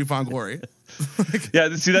 I'm picking Newfound Glory.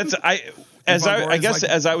 Yeah, see,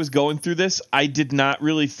 as I was going through this, I did not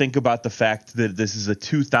really think about the fact that this is a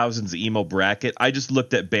 2000s emo bracket. I just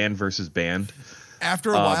looked at band versus band.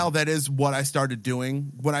 After a while, that is what I started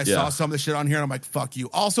doing when I saw some of the shit on here. And I'm like, fuck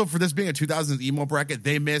you. Also, for this being a 2000s emo bracket,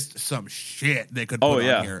 they missed some shit they could put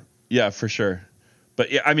on here. Yeah, for sure.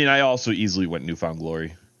 But yeah, I mean, I also easily went Newfound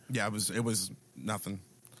Glory. Yeah, it was nothing.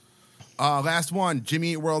 Last one,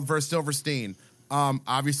 Jimmy Eat World versus Silverstein.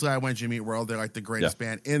 Obviously, I went Jimmy Eat World. They're like the greatest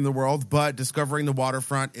band in the world. But Discovering the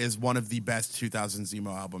Waterfront is one of the best 2000s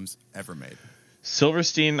emo albums ever made.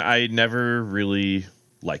 Silverstein, I never really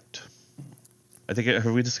liked. I think, have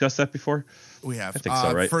we discussed that before? We have. I think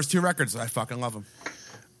so, right? First two records, I fucking love them.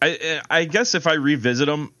 I guess if I revisit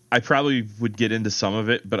them, I probably would get into some of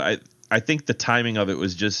it, but I think the timing of it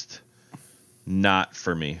was just not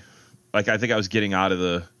for me. Like, I think I was getting out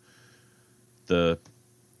of the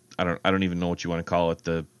I don't even know what you want to call it,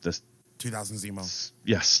 the 2000s emo.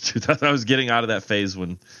 Yes, 2000. I was getting out of that phase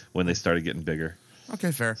when they started getting bigger.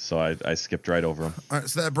 Okay, fair. So I skipped right over them. All right,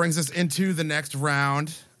 so that brings us into the next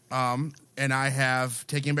round. And I have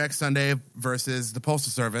Taking Back Sunday versus the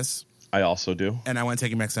Postal Service. I also do. And I went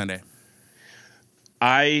Taking Back Sunday.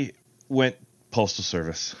 I went Postal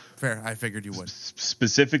Service. Fair. I figured you would.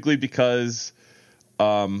 Specifically because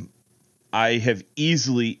I have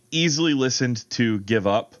easily listened to Give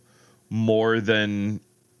Up more than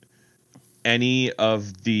any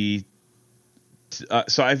of the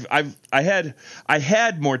so I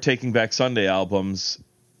had more Taking Back Sunday albums,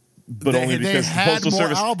 but only because Postal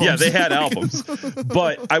Service. Albums. Yeah, they had albums.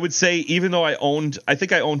 But I would say, even though I owned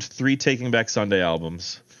 3 Taking Back Sunday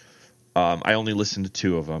albums, I only listened to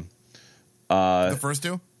 2 of them. The first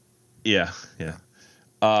 2? Yeah.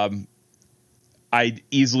 I'd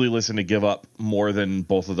easily listen to Give Up more than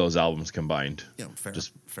both of those albums combined. Yeah, fair.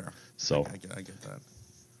 Fair. So I get that.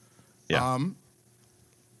 Yeah.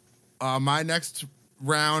 My next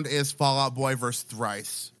round is Fall Out Boy versus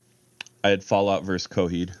Thrice. I had Fallout versus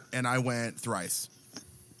Coheed. And I went Thrice.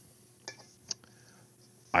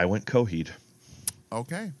 I went Coheed.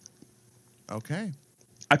 Okay.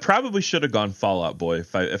 I probably should have gone Fallout Boy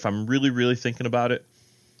if I'm really, really thinking about it.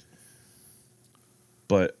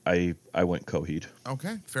 But I went Coheed.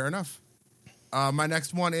 Okay, fair enough. My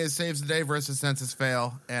next one is Saves the Day versus Census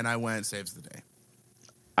Fail, and I went Saves the Day.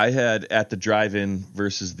 I had At the Drive-In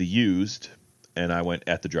versus The Used, and I went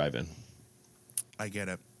At the Drive-In. I get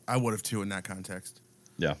it. I would have too in that context.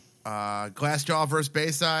 Yeah. Glassjaw versus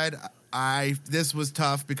Bayside. This was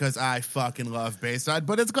tough because I fucking love Bayside,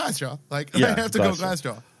 but it's Glassjaw. Like, I have to go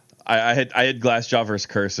Glassjaw. I had Glassjaw versus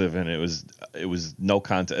Cursive, and it was no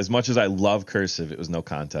contest. As much as I love Cursive, it was no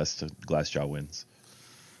contest. Glassjaw wins.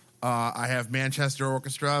 I have Manchester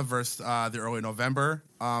Orchestra versus the Early November.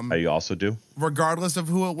 I also do. Regardless of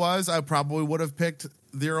who it was, I probably would have picked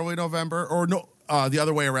the Early November, or no, the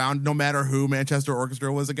other way around. No matter who Manchester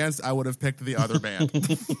Orchestra was against, I would have picked the other band.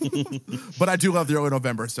 But I do love the Early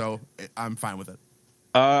November, so I'm fine with it.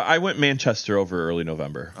 I went Manchester over Early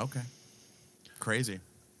November. Okay. Crazy.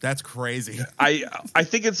 That's crazy. I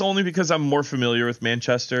think it's only because I'm more familiar with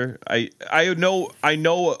Manchester. I know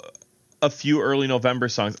a few Early November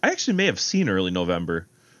songs. I actually may have seen Early November.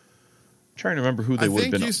 I'm trying to remember who they would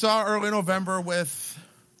have been. I think you saw Early November with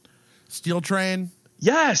Steel Train.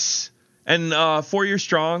 Yes. And 4 Year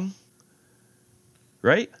Strong.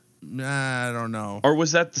 Right? I don't know. Or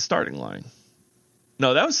was that the Starting Line?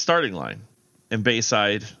 No, that was Starting Line. And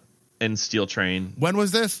Bayside and Steel Train. When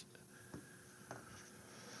was this?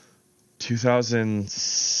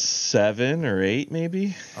 2007 or 8,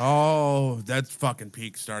 maybe. Oh, that's fucking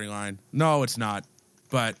peak Starting Line. No, it's not.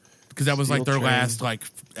 But because that was Steel like their last like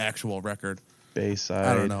actual record. Bayside.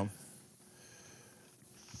 I don't know.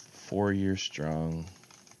 4 Year Strong.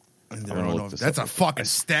 That's a fucking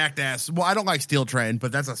stacked ass. Well, I don't like Steel Train,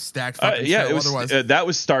 but that's a stacked fucking show. It was, otherwise. That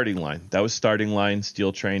was Starting Line. That was Starting Line,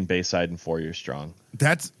 Steel Train, Bayside, and 4 Year Strong.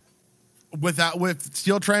 That's with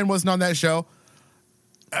Steel Train wasn't on that show.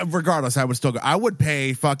 Regardless, I would still go. I would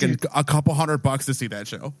pay fucking a couple $100 to see that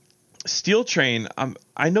show. Steel Train.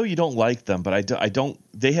 I know you don't like them, but I don't.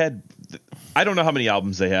 They had. I don't know how many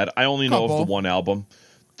albums they had. I only know of the one album.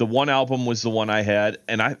 The one album was the one I had,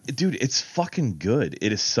 and dude, it's fucking good.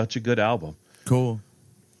 It is such a good album. Cool.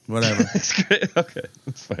 Whatever. It's great. Okay,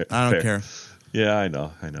 that's fair. I don't care. Yeah, I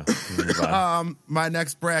know. My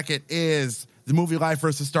next bracket is the movie life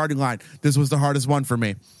versus starting line. This was the hardest one for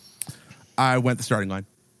me. I went the starting line.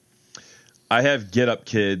 I have Get Up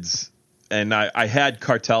Kids, and I had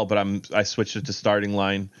Cartel, but I switched it to starting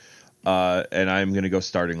line, and I'm going to go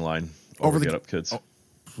starting line over Get Up Kids.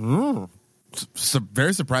 Oh.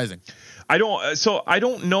 Very surprising. I don't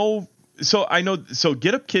know. So I know. So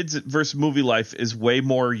Get Up Kids versus Movie Life is way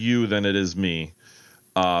more you than it is me.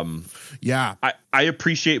 Yeah. I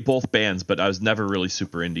appreciate both bands, but I was never really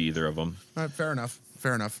super into either of them. Fair enough.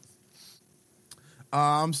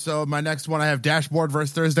 So my next one, I have Dashboard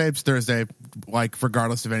versus Thursday. It's Thursday. Like,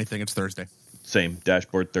 regardless of anything, it's Thursday. Same.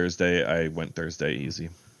 Dashboard Thursday. I went Thursday easy.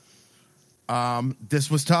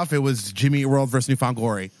 This was tough. It was Jimmy Eat World versus Newfound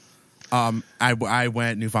Glory. I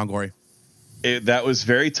went Newfound Glory. That was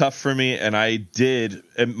very tough for me, and I did.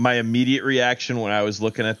 And my immediate reaction when I was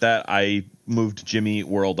looking at that, I moved Jimmy Eat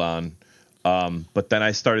World on. But then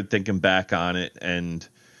I started thinking back on it, and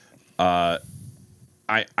I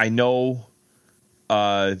know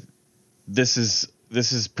this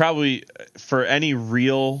is probably for any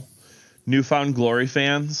real Newfound Glory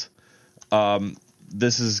fans.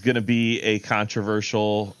 This is going to be a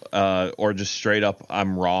controversial or just straight up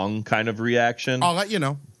I'm wrong kind of reaction. I'll let you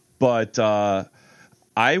know. But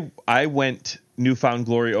I went Newfound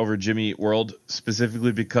Glory over Jimmy Eat World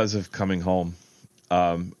specifically because of Coming Home.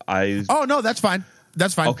 Oh no, that's fine.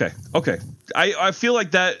 That's fine. Okay. I feel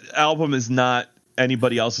like that album is not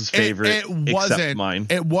anybody else's favorite except mine.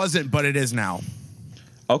 It wasn't, but it is now.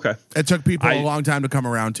 Okay. It took people a long time to come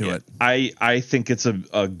around to it. I think it's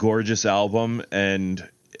a gorgeous album, and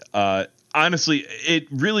honestly,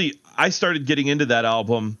 I started getting into that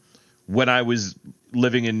album when I was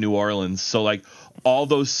living in New Orleans. So like all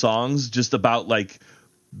those songs just about like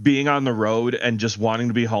being on the road and just wanting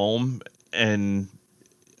to be home and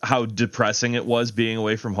how depressing it was being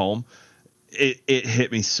away from home. It hit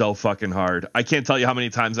me so fucking hard. I can't tell you how many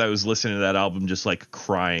times I was listening to that album just like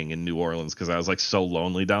crying in New Orleans because I was like so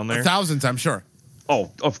lonely down there. Thousands, I'm sure.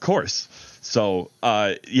 Oh, of course. So,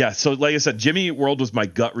 So like I said, Jimmy Eat World was my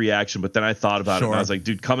gut reaction, but then I thought about it and I was like,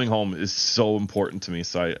 dude, Coming Home is so important to me.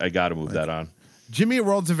 So I got to move that on. Jimmy Eat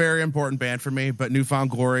World's a very important band for me, but Newfound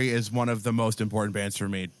Glory is one of the most important bands for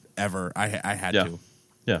me ever. I had to.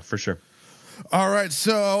 Yeah, for sure. All right,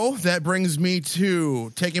 so that brings me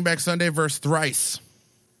to Taking Back Sunday versus Thrice.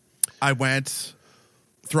 I went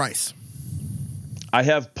Thrice. I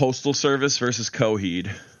have Postal Service versus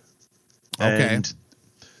Coheed. Okay. And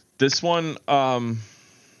this one, I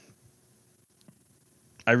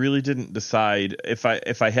really didn't decide. If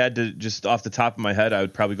I had to just off the top of my head, I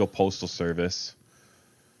would probably go Postal Service.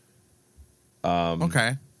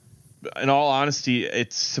 Okay. In all honesty,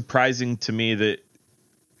 it's surprising to me that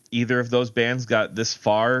either of those bands got this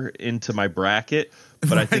far into my bracket,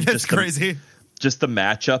 but I think that's crazy. Just the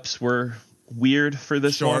matchups were weird for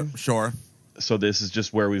this one. Sure. So this is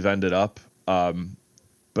just where we've ended up.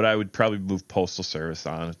 But I would probably move Postal Service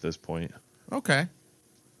on at this point. Okay.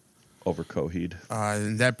 Over Coheed.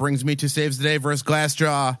 And that brings me to Saves the Day versus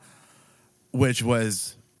Glassjaw, which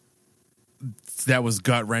was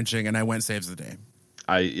gut wrenching, and I went Saves the Day.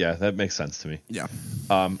 That makes sense to me. Yeah.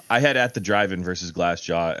 I had At the Drive-In versus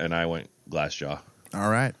Glassjaw, and I went Glassjaw. All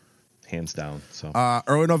right. Hands down. So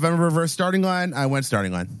Early November versus Starting Line, I went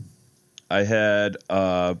Starting Line. I had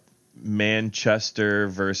Manchester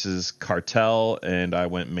versus Cartel, and I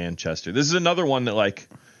went Manchester. This is another one that, like,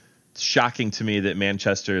 it's shocking to me that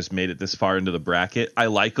Manchester has made it this far into the bracket. I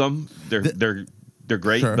like them. They're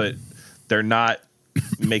great, sure, but they're not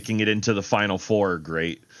making it into the Final Four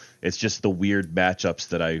great. It's just the weird matchups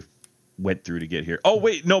that I went through to get here. Oh,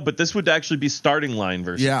 wait, no, but this would actually be Starting Line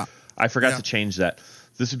versus... Yeah. I forgot to change that.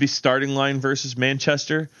 This would be Starting Line versus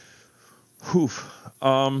Manchester.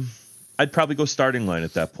 I'd probably go Starting Line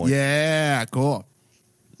at that point. Yeah, cool.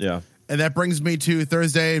 Yeah. And that brings me to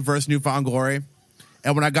Thursday versus Newfound Glory.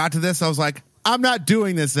 And when I got to this, I was like, I'm not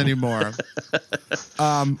doing this anymore.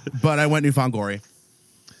 But I went Newfound Glory.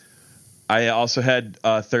 I also had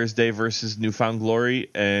Thursday versus Newfound Glory,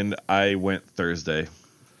 and I went Thursday.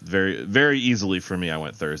 Very, very easily for me, I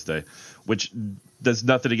went Thursday, which does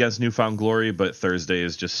nothing against Newfound Glory, but Thursday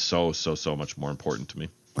is just so much more important to me.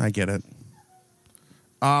 I get it.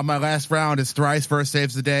 My last round is Thrice versus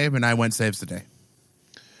Saves the Day, and I went Saves the Day.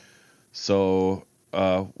 So,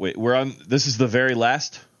 wait, we're on. This is the very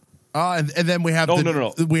last. And then we have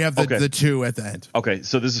no. We have the two at the end. Okay,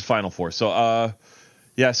 so this is Final Four. So,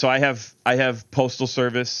 so I have Postal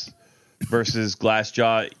Service versus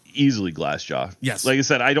Glassjaw, easily Glassjaw. Yes. Like I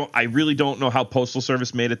said, I really don't know how Postal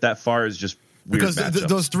Service made it that far. It's just weird because matchups.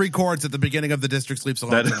 those 3 chords at the beginning of the District Sleeps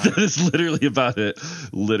Alone tonight. That is literally about it.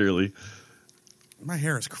 Literally. My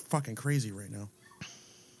hair is fucking crazy right now.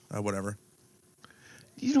 Whatever.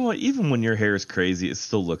 You know what? Even when your hair is crazy, it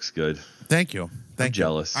still looks good. Thank you. I'm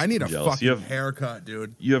jealous. I need I'm a jealous. fucking haircut,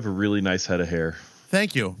 dude. You have a really nice head of hair.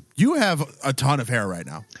 Thank you. You have a ton of hair right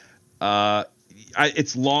now.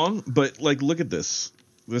 It's long, but like, look at this.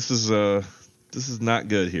 This is not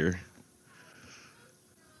good here.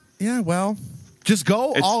 Yeah, well, just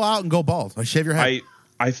go all out and go bald. Shave your head.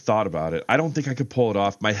 I've thought about it. I don't think I could pull it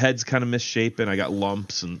off. My head's kind of misshapen. I got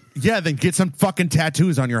lumps and then get some fucking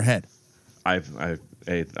tattoos on your head. I'm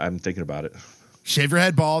thinking about it. Shave your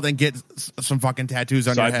head bald and get some fucking tattoos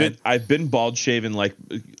on your head. I've been bald shaven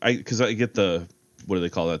because I get the, what do they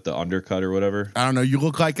call that? The undercut or whatever. I don't know. You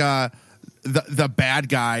look like the bad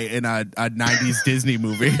guy in a 90s Disney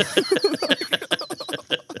movie.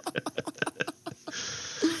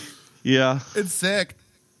 Yeah. It's sick.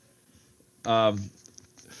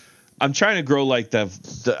 I'm trying to grow like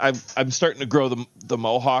I'm starting to grow the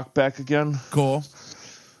mohawk back again. Cool.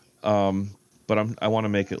 But I want to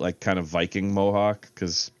make it like kind of Viking mohawk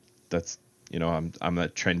because that's, I'm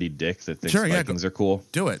that trendy dick that thinks Vikings are cool.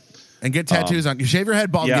 Do it and get tattoos on. You shave your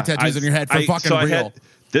head bald and get tattoos on your head for fucking real.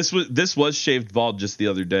 This was shaved bald just the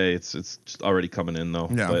other day. It's just already coming in though.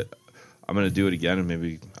 Yeah. But I'm gonna do it again and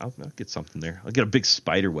maybe I'll get something there. I'll get a big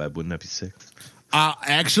spider web. Wouldn't that be sick?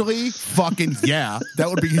 Actually, fucking yeah, that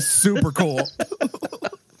would be super cool.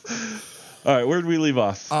 All right, where did we leave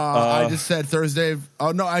off? I just said Thursday.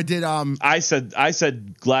 Oh no, I did. I said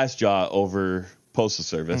Glassjaw over Postal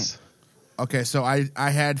Service. Okay, so I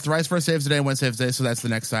had thrice first saves today and went saves today, so that's the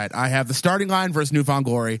next side. I have the starting line versus Newfound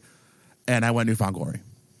Glory, and I went Newfound Glory.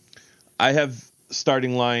 I have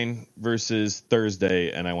starting line versus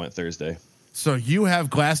Thursday, and I went Thursday. So you have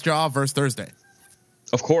Glassjaw versus Thursday.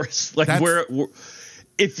 Of course, like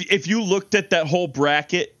if you looked at that whole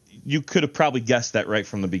bracket, you could have probably guessed that right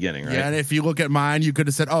from the beginning, right? Yeah, and if you look at mine, you could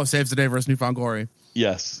have said, "Oh, saves today versus Newfound Glory."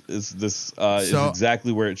 Yes, is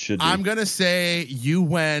exactly where it should be. I'm gonna say you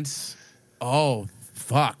went. Oh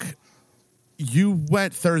fuck, you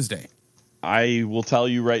went Thursday. I will tell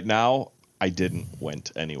you right now, I didn't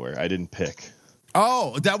went anywhere. I didn't pick.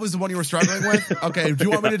 Oh, that was the one you were struggling with? Okay, do you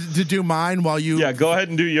want me to do mine while you... Yeah, go ahead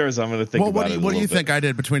and do yours. I'm going to think about it What do you think I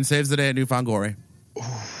did between Saves the Day and Newfound Glory?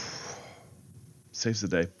 Saves the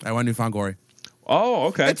Day. I went Newfound Glory. Oh,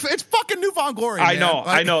 okay. It's fucking Newfound Glory, I man. know,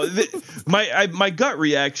 I know. My gut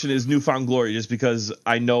reaction is Newfound Glory just because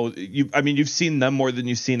I know... you've seen them more than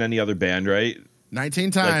you've seen any other band, right?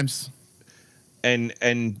 19 times. And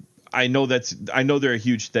I know they're a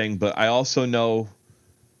huge thing, but I also know...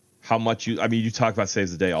 how much you talk about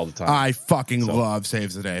Saves the Day all the time. I fucking love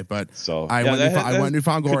Saves the Day, but I went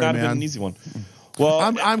Newfound Glory, could not man. have been an easy one. Well,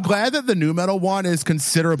 I'm glad that the Nu-Metal one is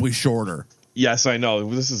considerably shorter. Yes, I know.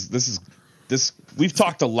 This we've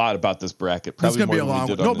talked a lot about this bracket. Probably this is gonna be a long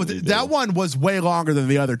one. No, but that one was way longer than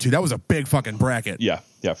the other two. That was a big fucking bracket. Yeah,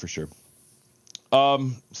 for sure.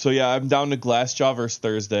 So yeah, I'm down to Glassjaw versus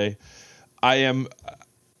Thursday. I am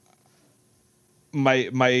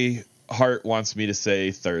my heart wants me to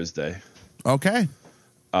say Thursday. Okay.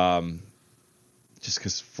 Just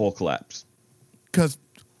because full collapse. Because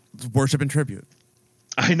worship and tribute.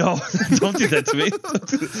 I know. Don't do that to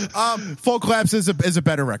me. Full collapse is a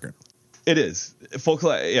better record. It is. Full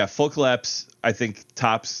collapse. I think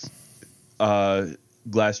tops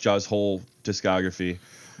Glassjaw's whole discography.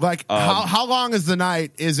 Like how long is the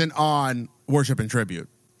night isn't on worship and tribute.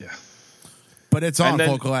 Yeah. But it's on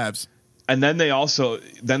full collapse. And then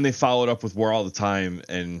they followed up with War All the Time,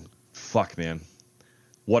 and fuck, man,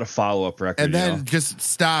 what a follow-up record. And then just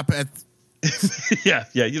stop at... yeah,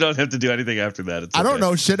 you don't have to do anything after that. I don't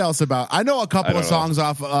know shit else about... I know a couple of songs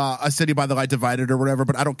off A City by the Light Divided or whatever,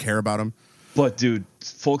 but I don't care about them. But, dude,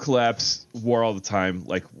 Full Collapse, War All the Time,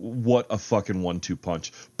 like, what a fucking 1-2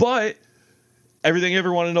 punch. But Everything You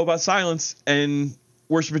Ever Want to Know About Silence and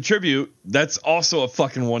Worship and Tribute, that's also a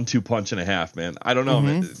fucking 1-2 punch and a half, man. I don't know,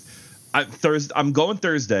 man. I'm going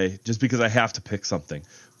Thursday just because I have to pick something.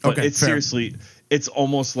 But it's fair. Seriously, it's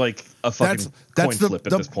almost like a fucking coin flip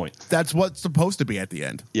at this point. That's what's supposed to be at the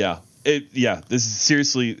end. Yeah. This is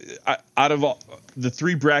seriously, out of all the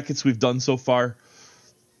 3 brackets we've done so far,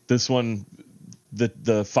 this one,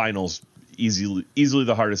 the finals, easily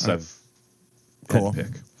the hardest I've had to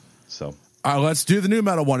pick. So, let's do the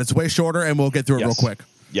Nu-Metal one. It's way shorter, and we'll get through it real quick.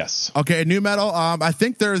 Yes. Okay, Nu-Metal. I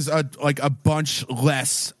think there's a bunch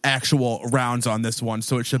less actual rounds on this one,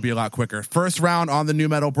 so it should be a lot quicker. First round on the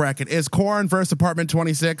Nu-Metal bracket is Korn versus Apartment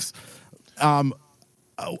 26. I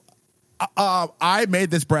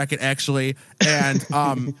made this bracket actually, and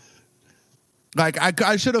like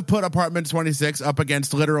I should have put Apartment 26 up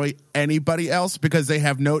against literally anybody else because they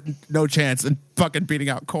have no chance in fucking beating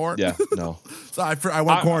out Korn. Yeah, no. So I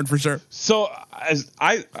want Korn for sure. So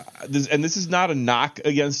this is not a knock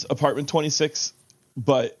against Apartment 26,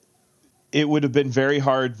 but it would have been very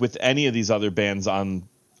hard with any of these other bands on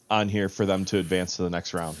here for them to advance to the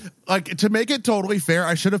next round. Like, to make it totally fair,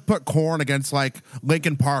 I should have put Korn against like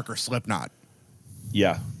Linkin Park or Slipknot.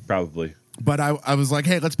 Yeah, probably. But I was like,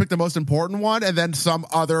 hey, let's pick the most important one and then some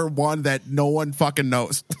other one that no one fucking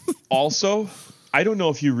knows. Also, I don't know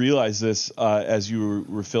if you realize this as you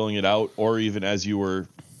were filling it out or even as you were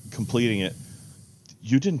completing it.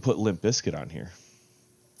 You didn't put Limp Bizkit on here.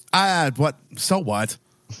 What? So what?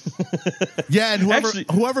 Yeah, and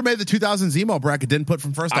whoever made the 2000s emo bracket didn't put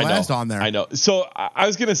From First to Last on there. I know. So I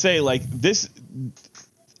was gonna say, like, this.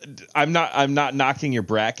 I'm not knocking your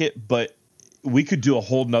bracket, but we could do a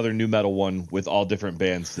whole nother nu metal one with all different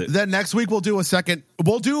bands. Then next week we'll do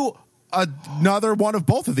another one of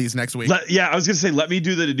both of these next week. I was gonna say, let me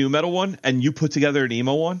do the nu metal one, and you put together an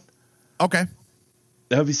emo one. Okay,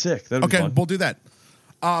 that would be sick. That'd be fun. We'll do that.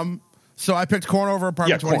 So I picked Korn over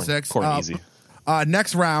Apartment 26. Korn easy.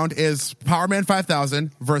 Next round is Power Man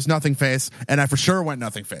 5000 versus Nothing Face, and I for sure went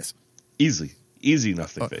Nothing Face. Easy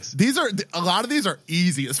Nothing Face. A lot of these are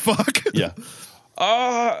easy as fuck. Yeah.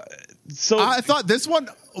 So I thought this one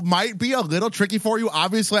might be a little tricky for you.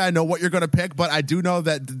 Obviously, I know what you're going to pick, but I do know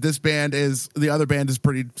that the other band is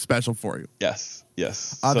pretty special for you. Yes.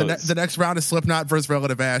 The next round is Slipknot versus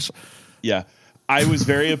Relative Ash. Yeah. I was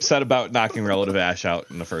very upset about knocking Relative Ash out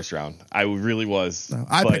in the first round. I really was.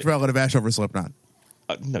 I picked Relative Ash over Slipknot.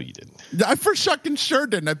 No, you didn't. I for fucking sure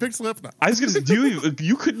didn't. I picked Slipknot. I was going to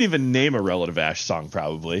you couldn't even name a Relative Ash song,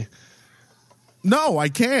 probably. No, I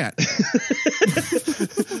can't.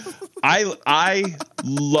 I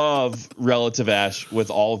love Relative Ash with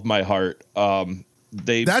all of my heart. No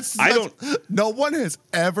one has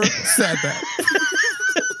ever said that.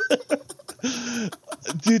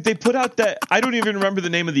 Dude, they put out that I don't even remember the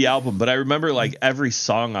name of the album, but I remember like every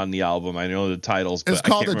song on the album. I know the titles, but it's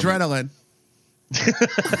called Adrenaline.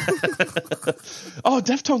 Oh,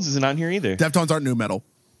 Deftones isn't on here either. Deftones aren't nu metal.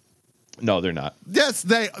 No, they're not. Yes,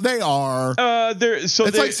 they are. They're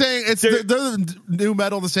like saying they're nu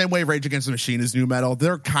metal the same way Rage Against the Machine is nu metal.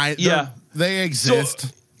 They exist. So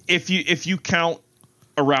if you count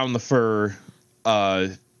Around the Fur,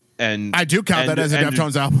 and I do count that as a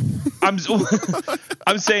Deftones album.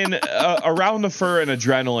 I'm saying Around the Fur and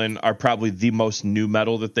Adrenaline are probably the most nu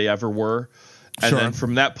metal that they ever were. And then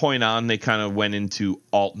from that point on, they kind of went into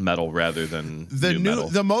alt metal rather than nu metal.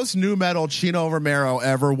 The most nu metal Chino Romero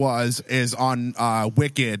ever is on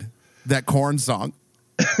Wicked, that Korn song.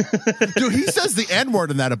 Dude, he says the N-word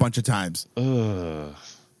in that a bunch of times.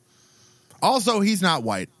 Also, he's not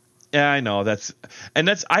white. Yeah, I know.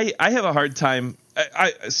 I have a hard time.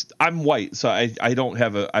 I'm white, so I don't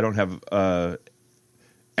have I don't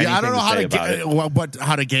know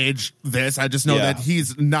how to gauge this. I just know that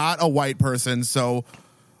he's not a white person, so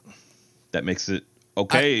that makes it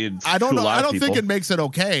okay. I don't know. I don't think it makes it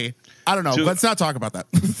okay. I don't know. Let's not talk about that.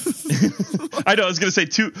 I know. I was going to say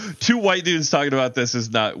two white dudes talking about this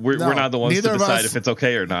is not. We're not the ones to decide if it's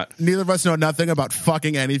okay or not. Neither of us know nothing about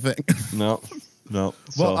fucking anything. No.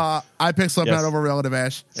 Well, I picked Slipknot over Relative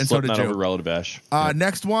Ash, and so did you. Slipknot over Relative Ash.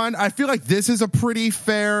 Next one, I feel like this is a pretty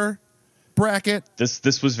fair bracket.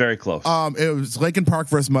 This was very close. It was Linkin Park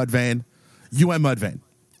versus Mudvayne. You went Mudvayne.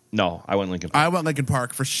 No, I went Linkin Park. I went Linkin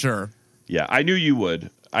Park for sure. Yeah, I knew you would.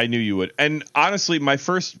 And honestly, my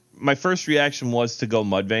first reaction was to go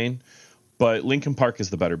Mudvayne, but Linkin Park is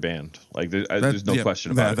the better band. Like there's no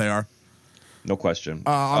question about it. They are. No question.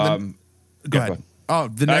 Go ahead. Oh,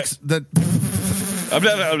 the next I'm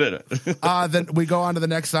done. Then we go on to the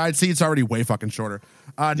next side. See, it's already way fucking shorter.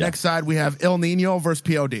 Next side we have Il Nino versus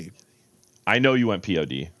POD. I know you went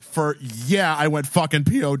POD. I went fucking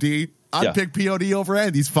POD. I'd pick POD over any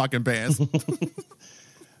of these fucking bands.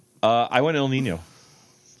 I went Il Nino.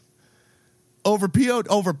 Over POD?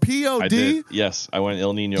 I did. Yes, I went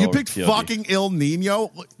Il Nino. You picked POD. Fucking Il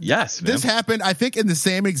Nino? Yes, man. This happened, I think, in the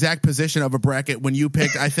same exact position of a bracket when you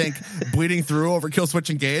picked, I think, Bleeding Through over Kill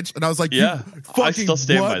Switch Engage. And I was like, I still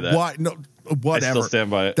stand by that. What? No, whatever. I still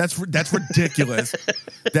stand by it. That's ridiculous.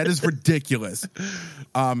 That is ridiculous.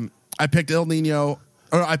 I picked Il Nino.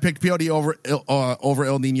 Or I picked POD over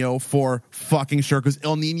Il Nino for fucking sure because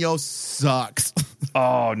Il Nino sucks.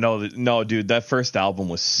 Oh no, dude! That first album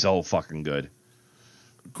was so fucking good.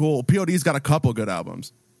 Cool. POD's got a couple good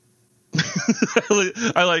albums.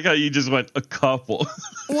 I like how you just went a couple.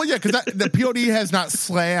 Well, yeah, because the POD has not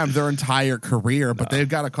slammed their entire career, but they've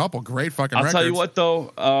got a couple great fucking records. I'll tell you what,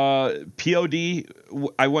 though, POD,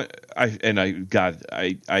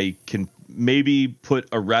 I can maybe put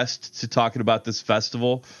a rest to talking about this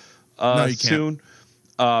festival No, you soon.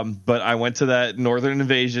 But I went to that Northern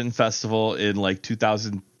Invasion festival in like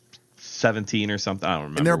 2017 or something. I don't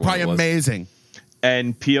remember. And they were probably amazing.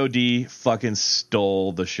 And POD fucking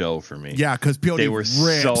stole the show for me. Yeah, because POD they were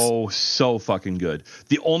rips. so fucking good.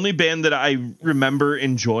 The only band that I remember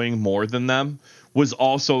enjoying more than them was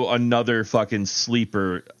also another fucking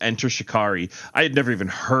sleeper, Enter Shikari. I had never even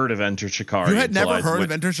heard of Enter Shikari. You had never heard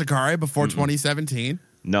of Enter Shikari before 2017?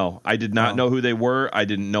 No, I did not know who they were. I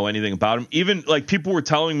didn't know anything about them. Even like people were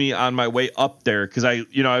telling me on my way up there, because I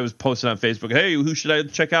was posting on Facebook, hey, who should I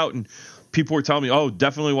check out? And people were telling me, oh,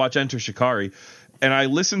 definitely watch Enter Shikari. And I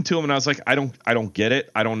listened to him and I was like, I don't get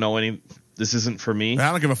it. I don't know any. This isn't for me.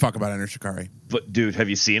 I don't give a fuck about Enter Shikari. But dude, have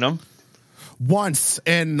you seen him? Once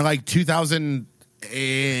in like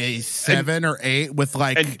 2007 or 8 with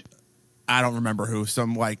like I don't remember who,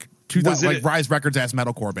 some like 2000 like Rise Records ass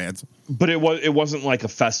metalcore bands. But it wasn't like a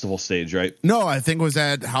festival stage, right? No, I think it was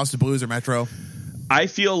at House of Blues or Metro. I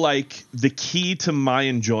feel like the key to my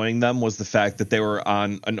enjoying them was the fact that they were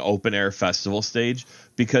on an open air festival stage,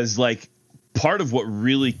 because like part of what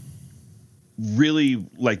really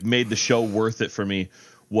like made the show worth it for me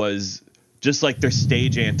was just like their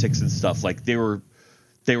stage antics and stuff. Like they were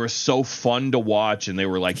so fun to watch, and they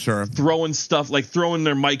were like throwing stuff, like throwing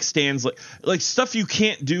their mic stands, like stuff you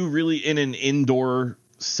can't do really in an indoor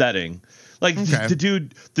setting. Like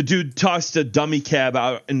the dude tossed a dummy cab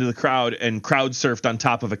out into the crowd and crowd surfed on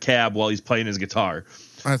top of a cab while he's playing his guitar.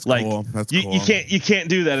 That's like, cool. That's cool. You can't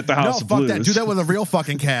do that at the House of Blues. No, fuck that. Do that with a real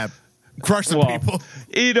fucking cab. Crush some people.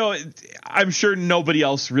 You know, I'm sure nobody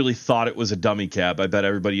else really thought it was a dummy cab. I bet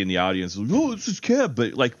everybody in the audience was like, oh, it's his cab.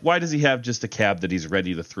 But like, why does he have just a cab that he's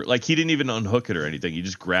ready to throw? Like, he didn't even unhook it or anything. He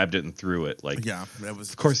just grabbed it and threw it. Like, yeah, it was.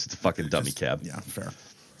 Of course, it's a fucking dummy cab. Yeah, fair.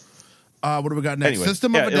 What do we got next? Anyway,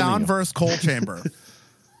 System of a Down versus Cold Chamber.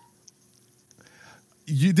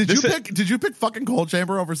 Did you pick fucking Cold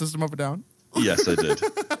Chamber over System of a Down? Yes, I did.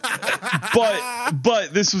 but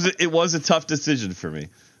it was a tough decision for me.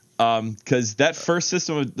 Because that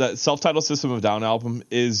that self-titled System of a Down album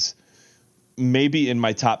is maybe in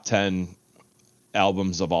my top 10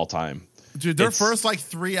 albums of all time. Dude, their first like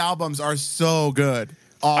 3 albums are so good.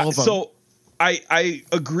 All of them. So I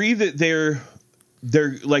agree that they're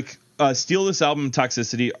like Steal This Album and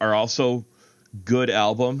Toxicity are also good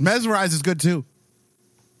albums. Mesmerize is good too.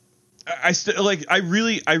 I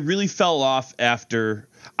really fell off after.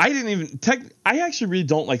 I didn't even I actually really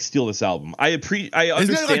don't like Steal This Album. I understand.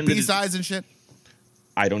 Isn't it like B-sides and shit?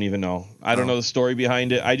 I don't even know. I don't know the story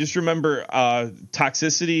behind it. I just remember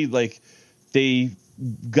Toxicity, like they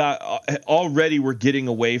got already were getting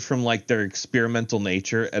away from like their experimental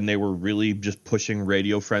nature, and they were really just pushing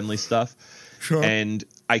radio friendly stuff. Sure. And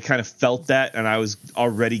I kind of felt that, and I was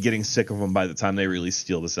already getting sick of them by the time they released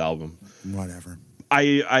Steal This Album. Whatever.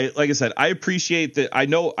 I like I said, I appreciate that. I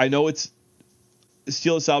know it's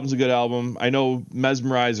Steal This Album's a good album. I know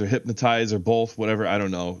Mesmerize or Hypnotize or both, whatever. I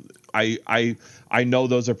don't know. I know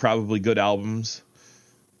those are probably good albums.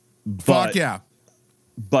 Fuck yeah.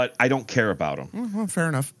 But I don't care about them. Well, fair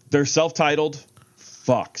enough. They're self-titled.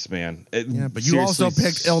 Fucks, man. But you also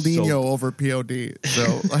picked El Nino over POD.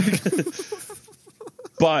 So like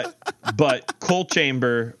But Cold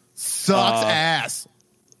Chamber sucks ass.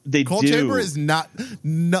 Cold Chamber is not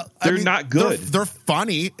they're not good. They're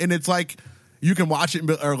funny, and it's like you can watch it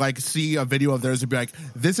or like see a video of theirs and be like,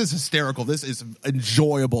 this is hysterical. This is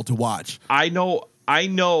enjoyable to watch. I know.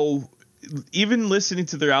 Even listening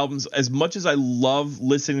to their albums, as much as I love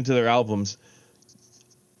listening to their albums,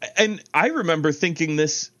 and I remember thinking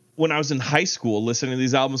this when I was in high school, listening to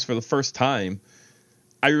these albums for the first time.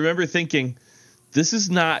 I remember thinking, this is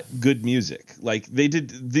not good music. Like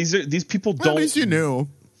these people don't. At least you knew.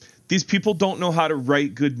 These people don't know how to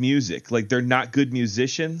write good music. Like they're not good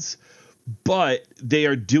musicians, but they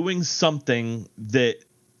are doing something that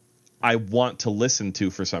I want to listen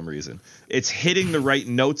to for some reason. It's hitting the right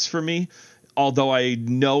notes for me, although I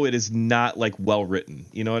know it is not like well written.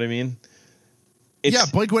 You know what I mean?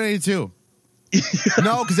 Blink-182.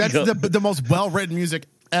 No, because that's the most well written music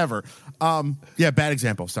ever. Bad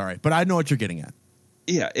example. Sorry, but I know what you're getting at.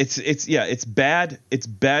 Yeah, it's bad. It's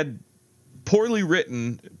bad, poorly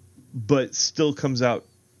written, but still comes out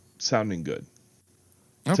sounding good.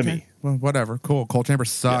 Okay. To me. Well, whatever. Cool. Cold Chamber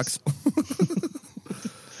sucks.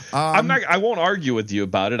 Yes. I won't argue with you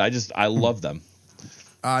about it. I love them.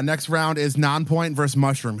 Next round is Nonpoint versus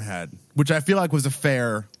Mushroom Head. which I feel like was a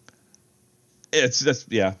fair.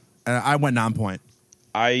 Yeah. I went non-point.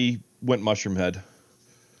 I went Mushroom Head.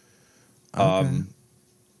 Okay.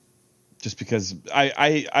 Just because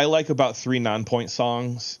I like about 3 non-point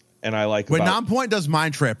songs, and I like Wait, about non-point does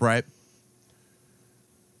Mind Trip, right?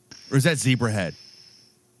 Or is that Zebrahead?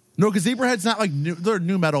 No, because Zebrahead's not like they're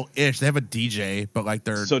new metal-ish. They have a DJ, but like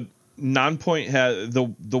they're so non-point has the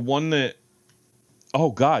one that.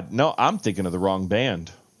 Oh God, no! I'm thinking of the wrong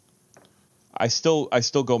band. I still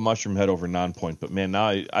go Mushroom Head over non-point, but man, now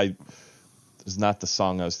I is not the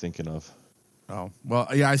song I was thinking of. Oh well,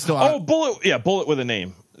 yeah, I still. Bullet, yeah, Bullet with a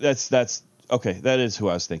Name. That's okay. That is who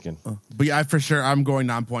I was thinking. But yeah, for sure, I'm going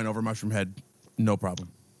non-point over Mushroom Head, no problem.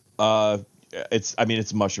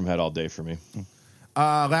 It's Mushroom Head all day for me.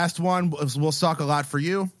 Last one will suck a lot for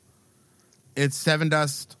you. It's Seven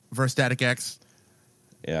Dust versus Static X.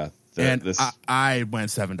 Yeah, I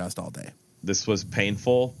went Seven Dust all day. This was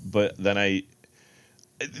painful, but then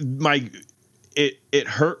it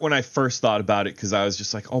hurt when I first thought about it because I was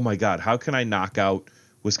just like, oh my God, how can I knock out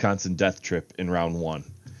Wisconsin Death Trip in round 1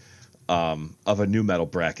 of a new metal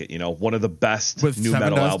bracket? You know, one of the best new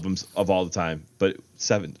metal albums of all the time. But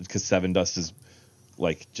Seven Dust is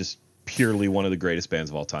like just purely one of the greatest bands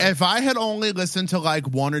of all time. If I had only listened to like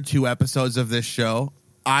 1 or 2 episodes of this show,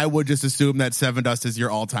 I would just assume that Seven Dust is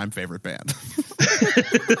your all-time favorite band.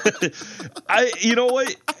 You know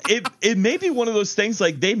what? It may be one of those things,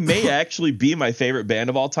 like they may actually be my favorite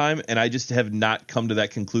band of all time, and I just have not come to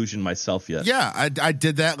that conclusion myself yet. Yeah, I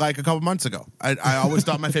did that like a couple months ago. I always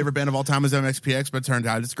thought my favorite band of all time was MXPX, but it turned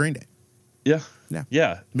out it's Green Day. Yeah.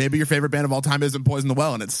 Maybe your favorite band of all time isn't Poison the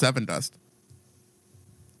Well, and it's Seven Dust.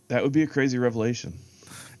 That would be a crazy revelation.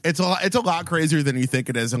 It's a lot crazier than you think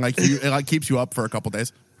it is, and it keeps you up for a couple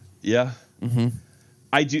days. Yeah,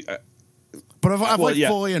 I do. But I've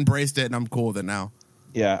fully embraced it, and I'm cool with it now.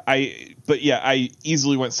 Yeah, I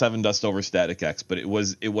easily went Seven Dust over Static X, but it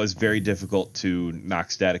was very difficult to knock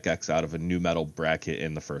Static X out of a new metal bracket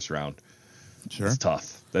in the first round. Sure, that's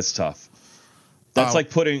tough. That's like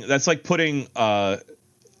putting. So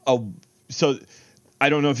I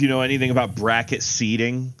don't know if you know anything about bracket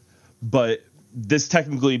seeding, but this kind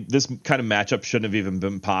of matchup shouldn't have even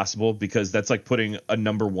been possible because that's like putting a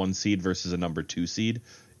number 1 seed versus a number 2 seed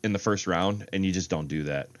in the first round, and you just don't do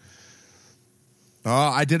that. Oh,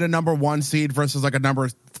 I did a number 1 seed versus like a number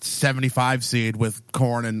 75 seed with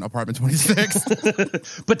Korn and Apartment 26.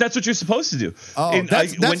 But that's what you're supposed to do. Oh,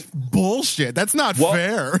 that's bullshit. That's not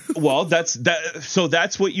fair. Well, so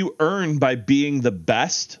that's what you earn by being the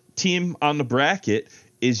best team on the bracket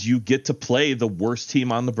is you get to play the worst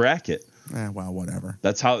team on the bracket. Well, whatever.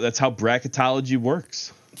 That's how bracketology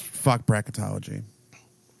works. Fuck bracketology.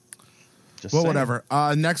 Whatever.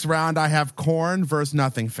 Next round, I have Korn versus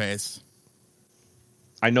Nothing Face.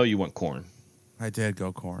 I know you went Korn. I did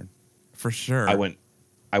go Korn, for sure. I went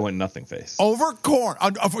Nothing Face over Korn.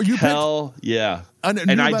 Yeah.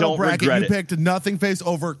 And I don't regret it. You picked Nothing Face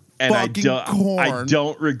over fucking Korn. I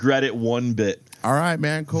don't regret it one bit. All right,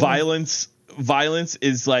 man. Cool. Violence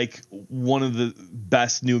is like one of the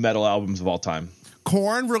best new metal albums of all time.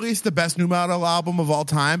 Korn released the best new metal album of all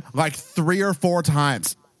time like 3 or 4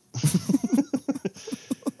 times.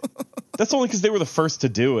 That's only because they were the first to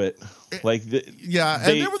do it. And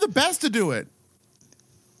they were the best to do it.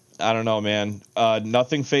 I don't know, man.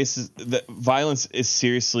 Nothing Faces Violence is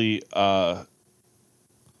seriously.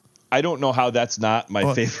 I don't know how that's not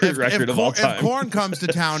my favorite record of all time. If Korn comes to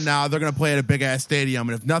town now, they're going to play at a big ass stadium,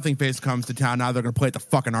 and if Nothing Face comes to town now, they're going to play at the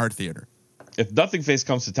fucking art theater. If Nothing Face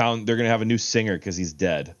comes to town, they're going to have a new singer because he's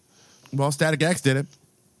dead. Well, Static X did it.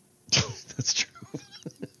 That's true.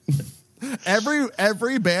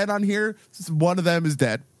 Every band on here, one of them is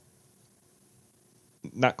dead.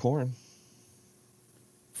 Not Korn.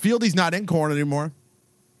 Fieldy's not in Korn anymore.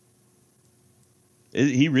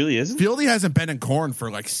 He really isn't? Fieldy hasn't been in Korn for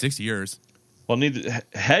like 6 years. Well,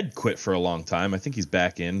 Head quit for a long time. I think he's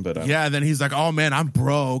back in, but yeah. Then he's like, "Oh man, I'm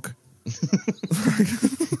broke."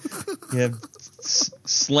 Yeah,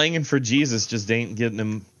 slanging for Jesus just ain't getting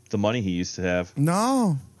him the money he used to have.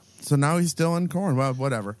 No, so now he's still in Korn. Well,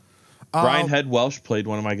 whatever. Brian Head Welsh played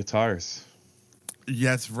one of my guitars.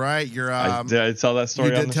 Yes, right. Did I tell that story?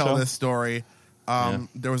 You on did the tell show? This story.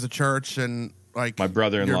 There was a church and like my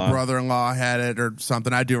brother-in-law. Your brother-in-law had it or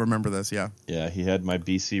something. I do remember this. Yeah. Yeah, he had my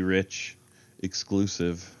BC Rich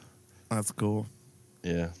exclusive. That's cool.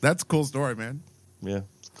 Yeah, that's a cool story, man. Yeah,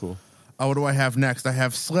 it's cool. What do I have next? I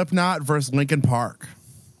have Slipknot versus Linkin Park.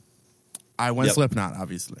 I went Slipknot,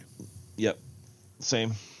 obviously. Yep,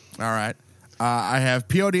 same. All right. I have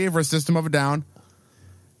POD versus System of a Down,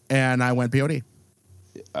 and I went POD.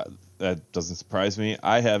 That doesn't surprise me.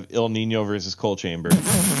 I have El Nino versus Coal Chamber.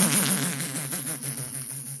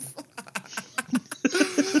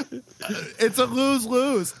 It's a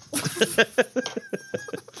lose-lose.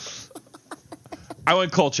 I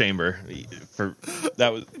went Coal Chamber for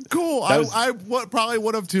that was cool. That was, I probably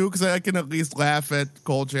would have too, because I can at least laugh at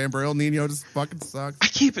Coal Chamber. El Nino just fucking sucks. I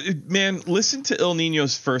keep it, man. Listen to El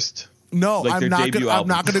Nino's first. No, like, I'm not. I'm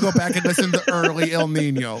not going to go back and listen to early El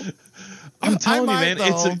Nino. I'm telling you, man.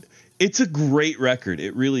 Though. It's a great record.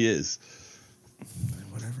 It really is.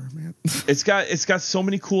 Whatever, man. It's got so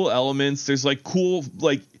many cool elements. There's like cool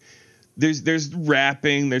like. There's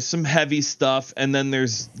rapping, there's some heavy stuff, and then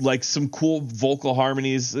there's like some cool vocal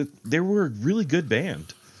harmonies. They were a really good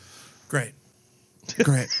band. Great.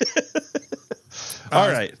 All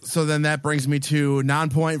right. So then that brings me to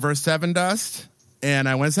Non-Point versus Seven Dust, and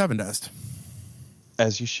I went Seven Dust.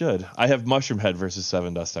 As you should. I have Mushroom Head versus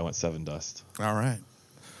Seven Dust. I went Seven Dust. All right.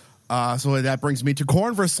 So that brings me to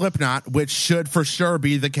Korn versus Slipknot, which should for sure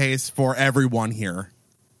be the case for everyone here.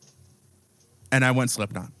 And I went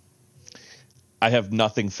Slipknot. I have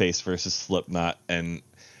Nothing Face versus Slipknot, and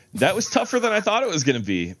that was tougher than I thought it was going to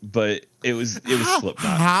be, but it was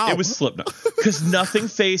Slipknot. How? It was Slipknot because Nothing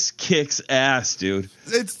Face kicks ass, dude.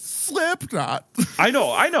 It's Slipknot. I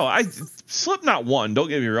know. Slipknot won. Don't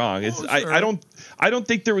get me wrong. It's sure. I don't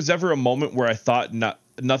think there was ever a moment where I thought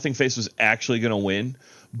Nothing Face was actually going to win,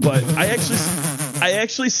 but I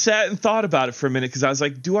actually sat and thought about it for a minute because I was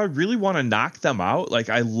like, do I really want to knock them out? Like,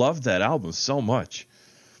 I love that album so much.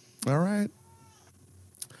 All right.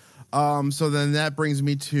 So then that brings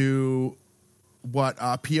me to what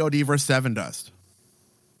POD versus Seven Dust,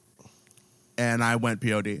 and I went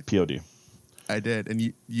POD. POD. I did,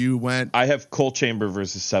 and you went. I have Coal Chamber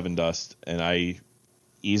versus Seven Dust, and I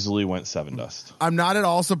easily went Dust. I'm not at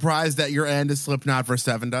all surprised that your end is Slipknot for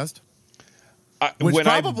Dust, which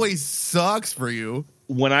probably sucks for you.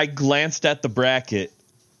 When I glanced at the bracket,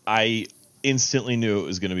 I instantly knew it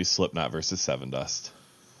was going to be Slipknot versus Dust.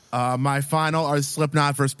 My final are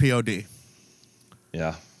Slipknot versus POD.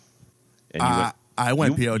 Yeah. And I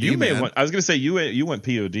went POD. You may went, I was going to say you went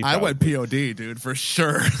POD. Probably. I went POD, dude, for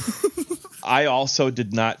sure. I also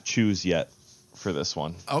did not choose yet for this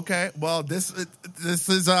one. Okay, well this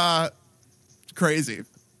is crazy.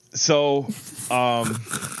 So,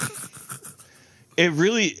 it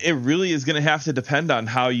really is going to have to depend on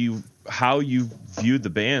how you view the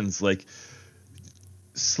bands. Like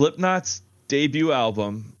Slipknot's debut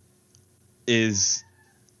album is,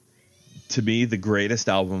 to me, the greatest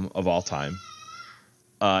album of all time.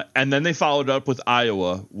 And then they followed up with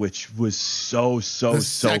Iowa, which was so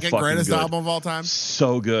second fucking greatest good. album of all time.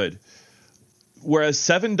 So good. Whereas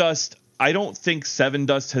Seven Dust, I don't think Seven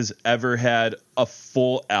Dust has ever had a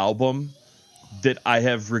full album that I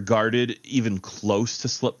have regarded even close to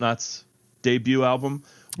Slipknot's debut album.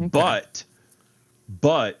 Okay.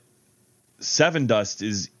 But Seven Dust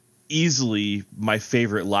is easily my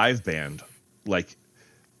favorite live band. Like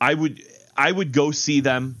I would go see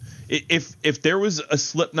them if there was a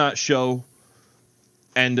Slipknot show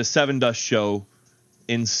and a Seven Dust show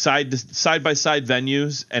in side by side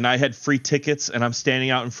venues, and I had free tickets and I'm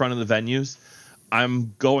standing out in front of the venues,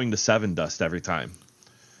 I'm going to Seven Dust every time.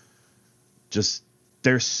 Just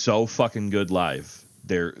they're so fucking good live.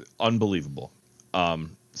 They're unbelievable.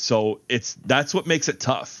 So that's what makes it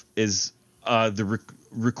tough is the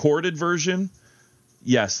recorded version.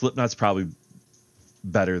 Yeah, Slipknot's probably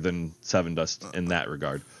better than Seven Dust in that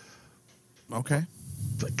regard. Okay.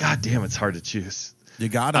 But goddamn, it's hard to choose. You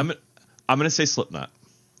got it. I'm going to say Slipknot.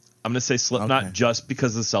 I'm going to say Slipknot just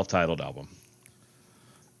because of the self-titled album.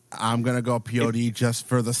 I'm going to go POD just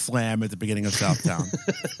for the slam at the beginning of Southtown.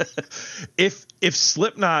 If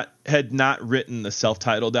Slipknot had not written the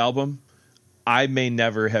self-titled album, I may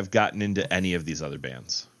never have gotten into any of these other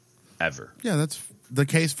bands ever. Yeah, that's the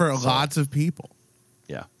case for lots of people.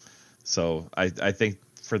 Yeah. So I think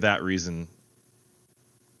for that reason,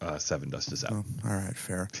 Seven Dust is out. Oh, all right,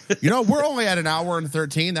 fair. We're only at an hour and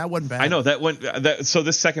 13. That wasn't bad. I know so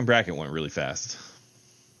this second bracket went really fast.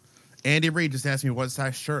 Andy Reid just asked me what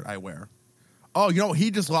size shirt I wear. Oh, he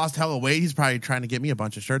just lost hella weight. He's probably trying to get me a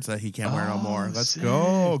bunch of shirts that he can't wear no more. Let's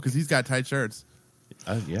go, because he's got tight shirts.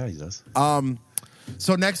 Yeah, he does.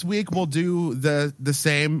 So next week we'll do the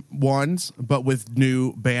same ones, but with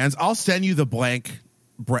new bands. I'll send you the blank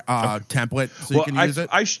template so you can use it.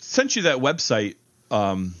 I sent you that website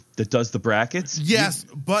that does the brackets. Yes,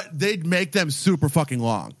 but they'd make them super fucking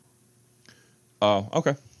long. Oh,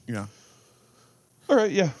 okay. Yeah. All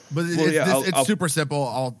right, yeah. But it's super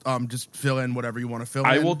simple. I'll just fill in whatever you want to fill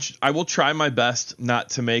in. I will try my best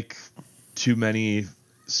not to make too many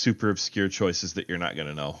super obscure choices that you're not going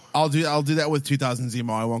to know. I'll do that with 2000's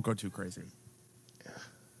emo. I won't go too crazy.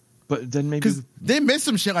 But then maybe because they missed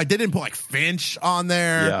some shit. Like they didn't put like Finch on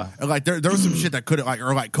there. Yeah. And, like there was some shit that could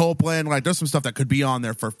or like Copeland. Like there's some stuff that could be on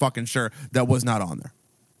there for fucking sure that was not on there.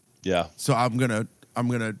 Yeah. So I'm gonna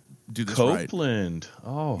do this Copeland. right.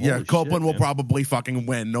 Oh yeah. Copeland will probably fucking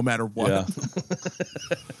win no matter what. Yeah.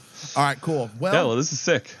 All right. Cool. Well, this is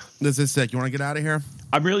sick. This is sick. You want to get out of here?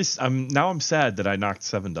 I'm sad that I knocked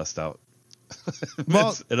Seven Dust out.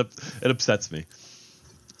 Well, it upsets me.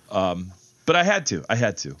 But I had to.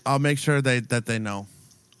 I'll make sure that they know.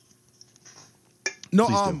 No,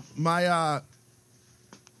 Please do.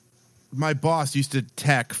 My boss used to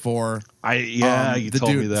tech for you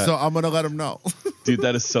told me that. So I'm gonna let him know. Dude,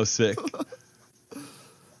 that is so sick.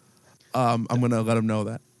 I'm gonna let him know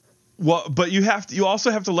that. Well, but you also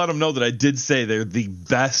have to let him know that I did say they're the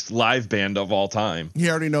best live band of all time. He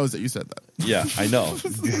already knows that you said that. Yeah, I know.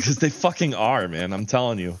 Because they fucking are, man. I'm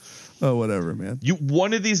telling you. Oh, whatever, man.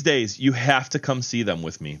 One of these days you have to come see them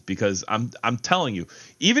with me because I'm telling you,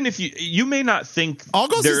 even if you may not think I'll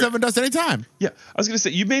go see Seven Dust anytime. Yeah, I was gonna say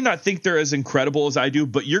you may not think they're as incredible as I do,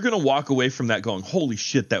 but you're gonna walk away from that going, "Holy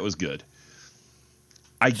shit, that was good."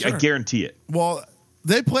 I guarantee it. Well,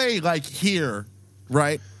 they play like here,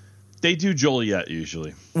 right? They do Joliet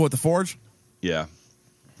usually. What, the Forge? Yeah.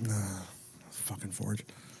 Fucking Forge.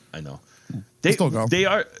 I know. They still go. They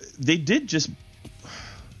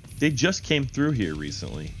just came through here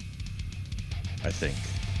recently, I think.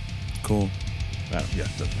 Cool. Yeah, it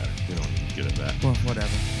doesn't matter. We don't need to get into that. Well,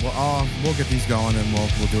 whatever. Well, we'll get these going and we'll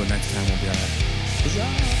do it next time. We'll be all right.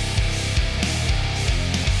 Huzzah!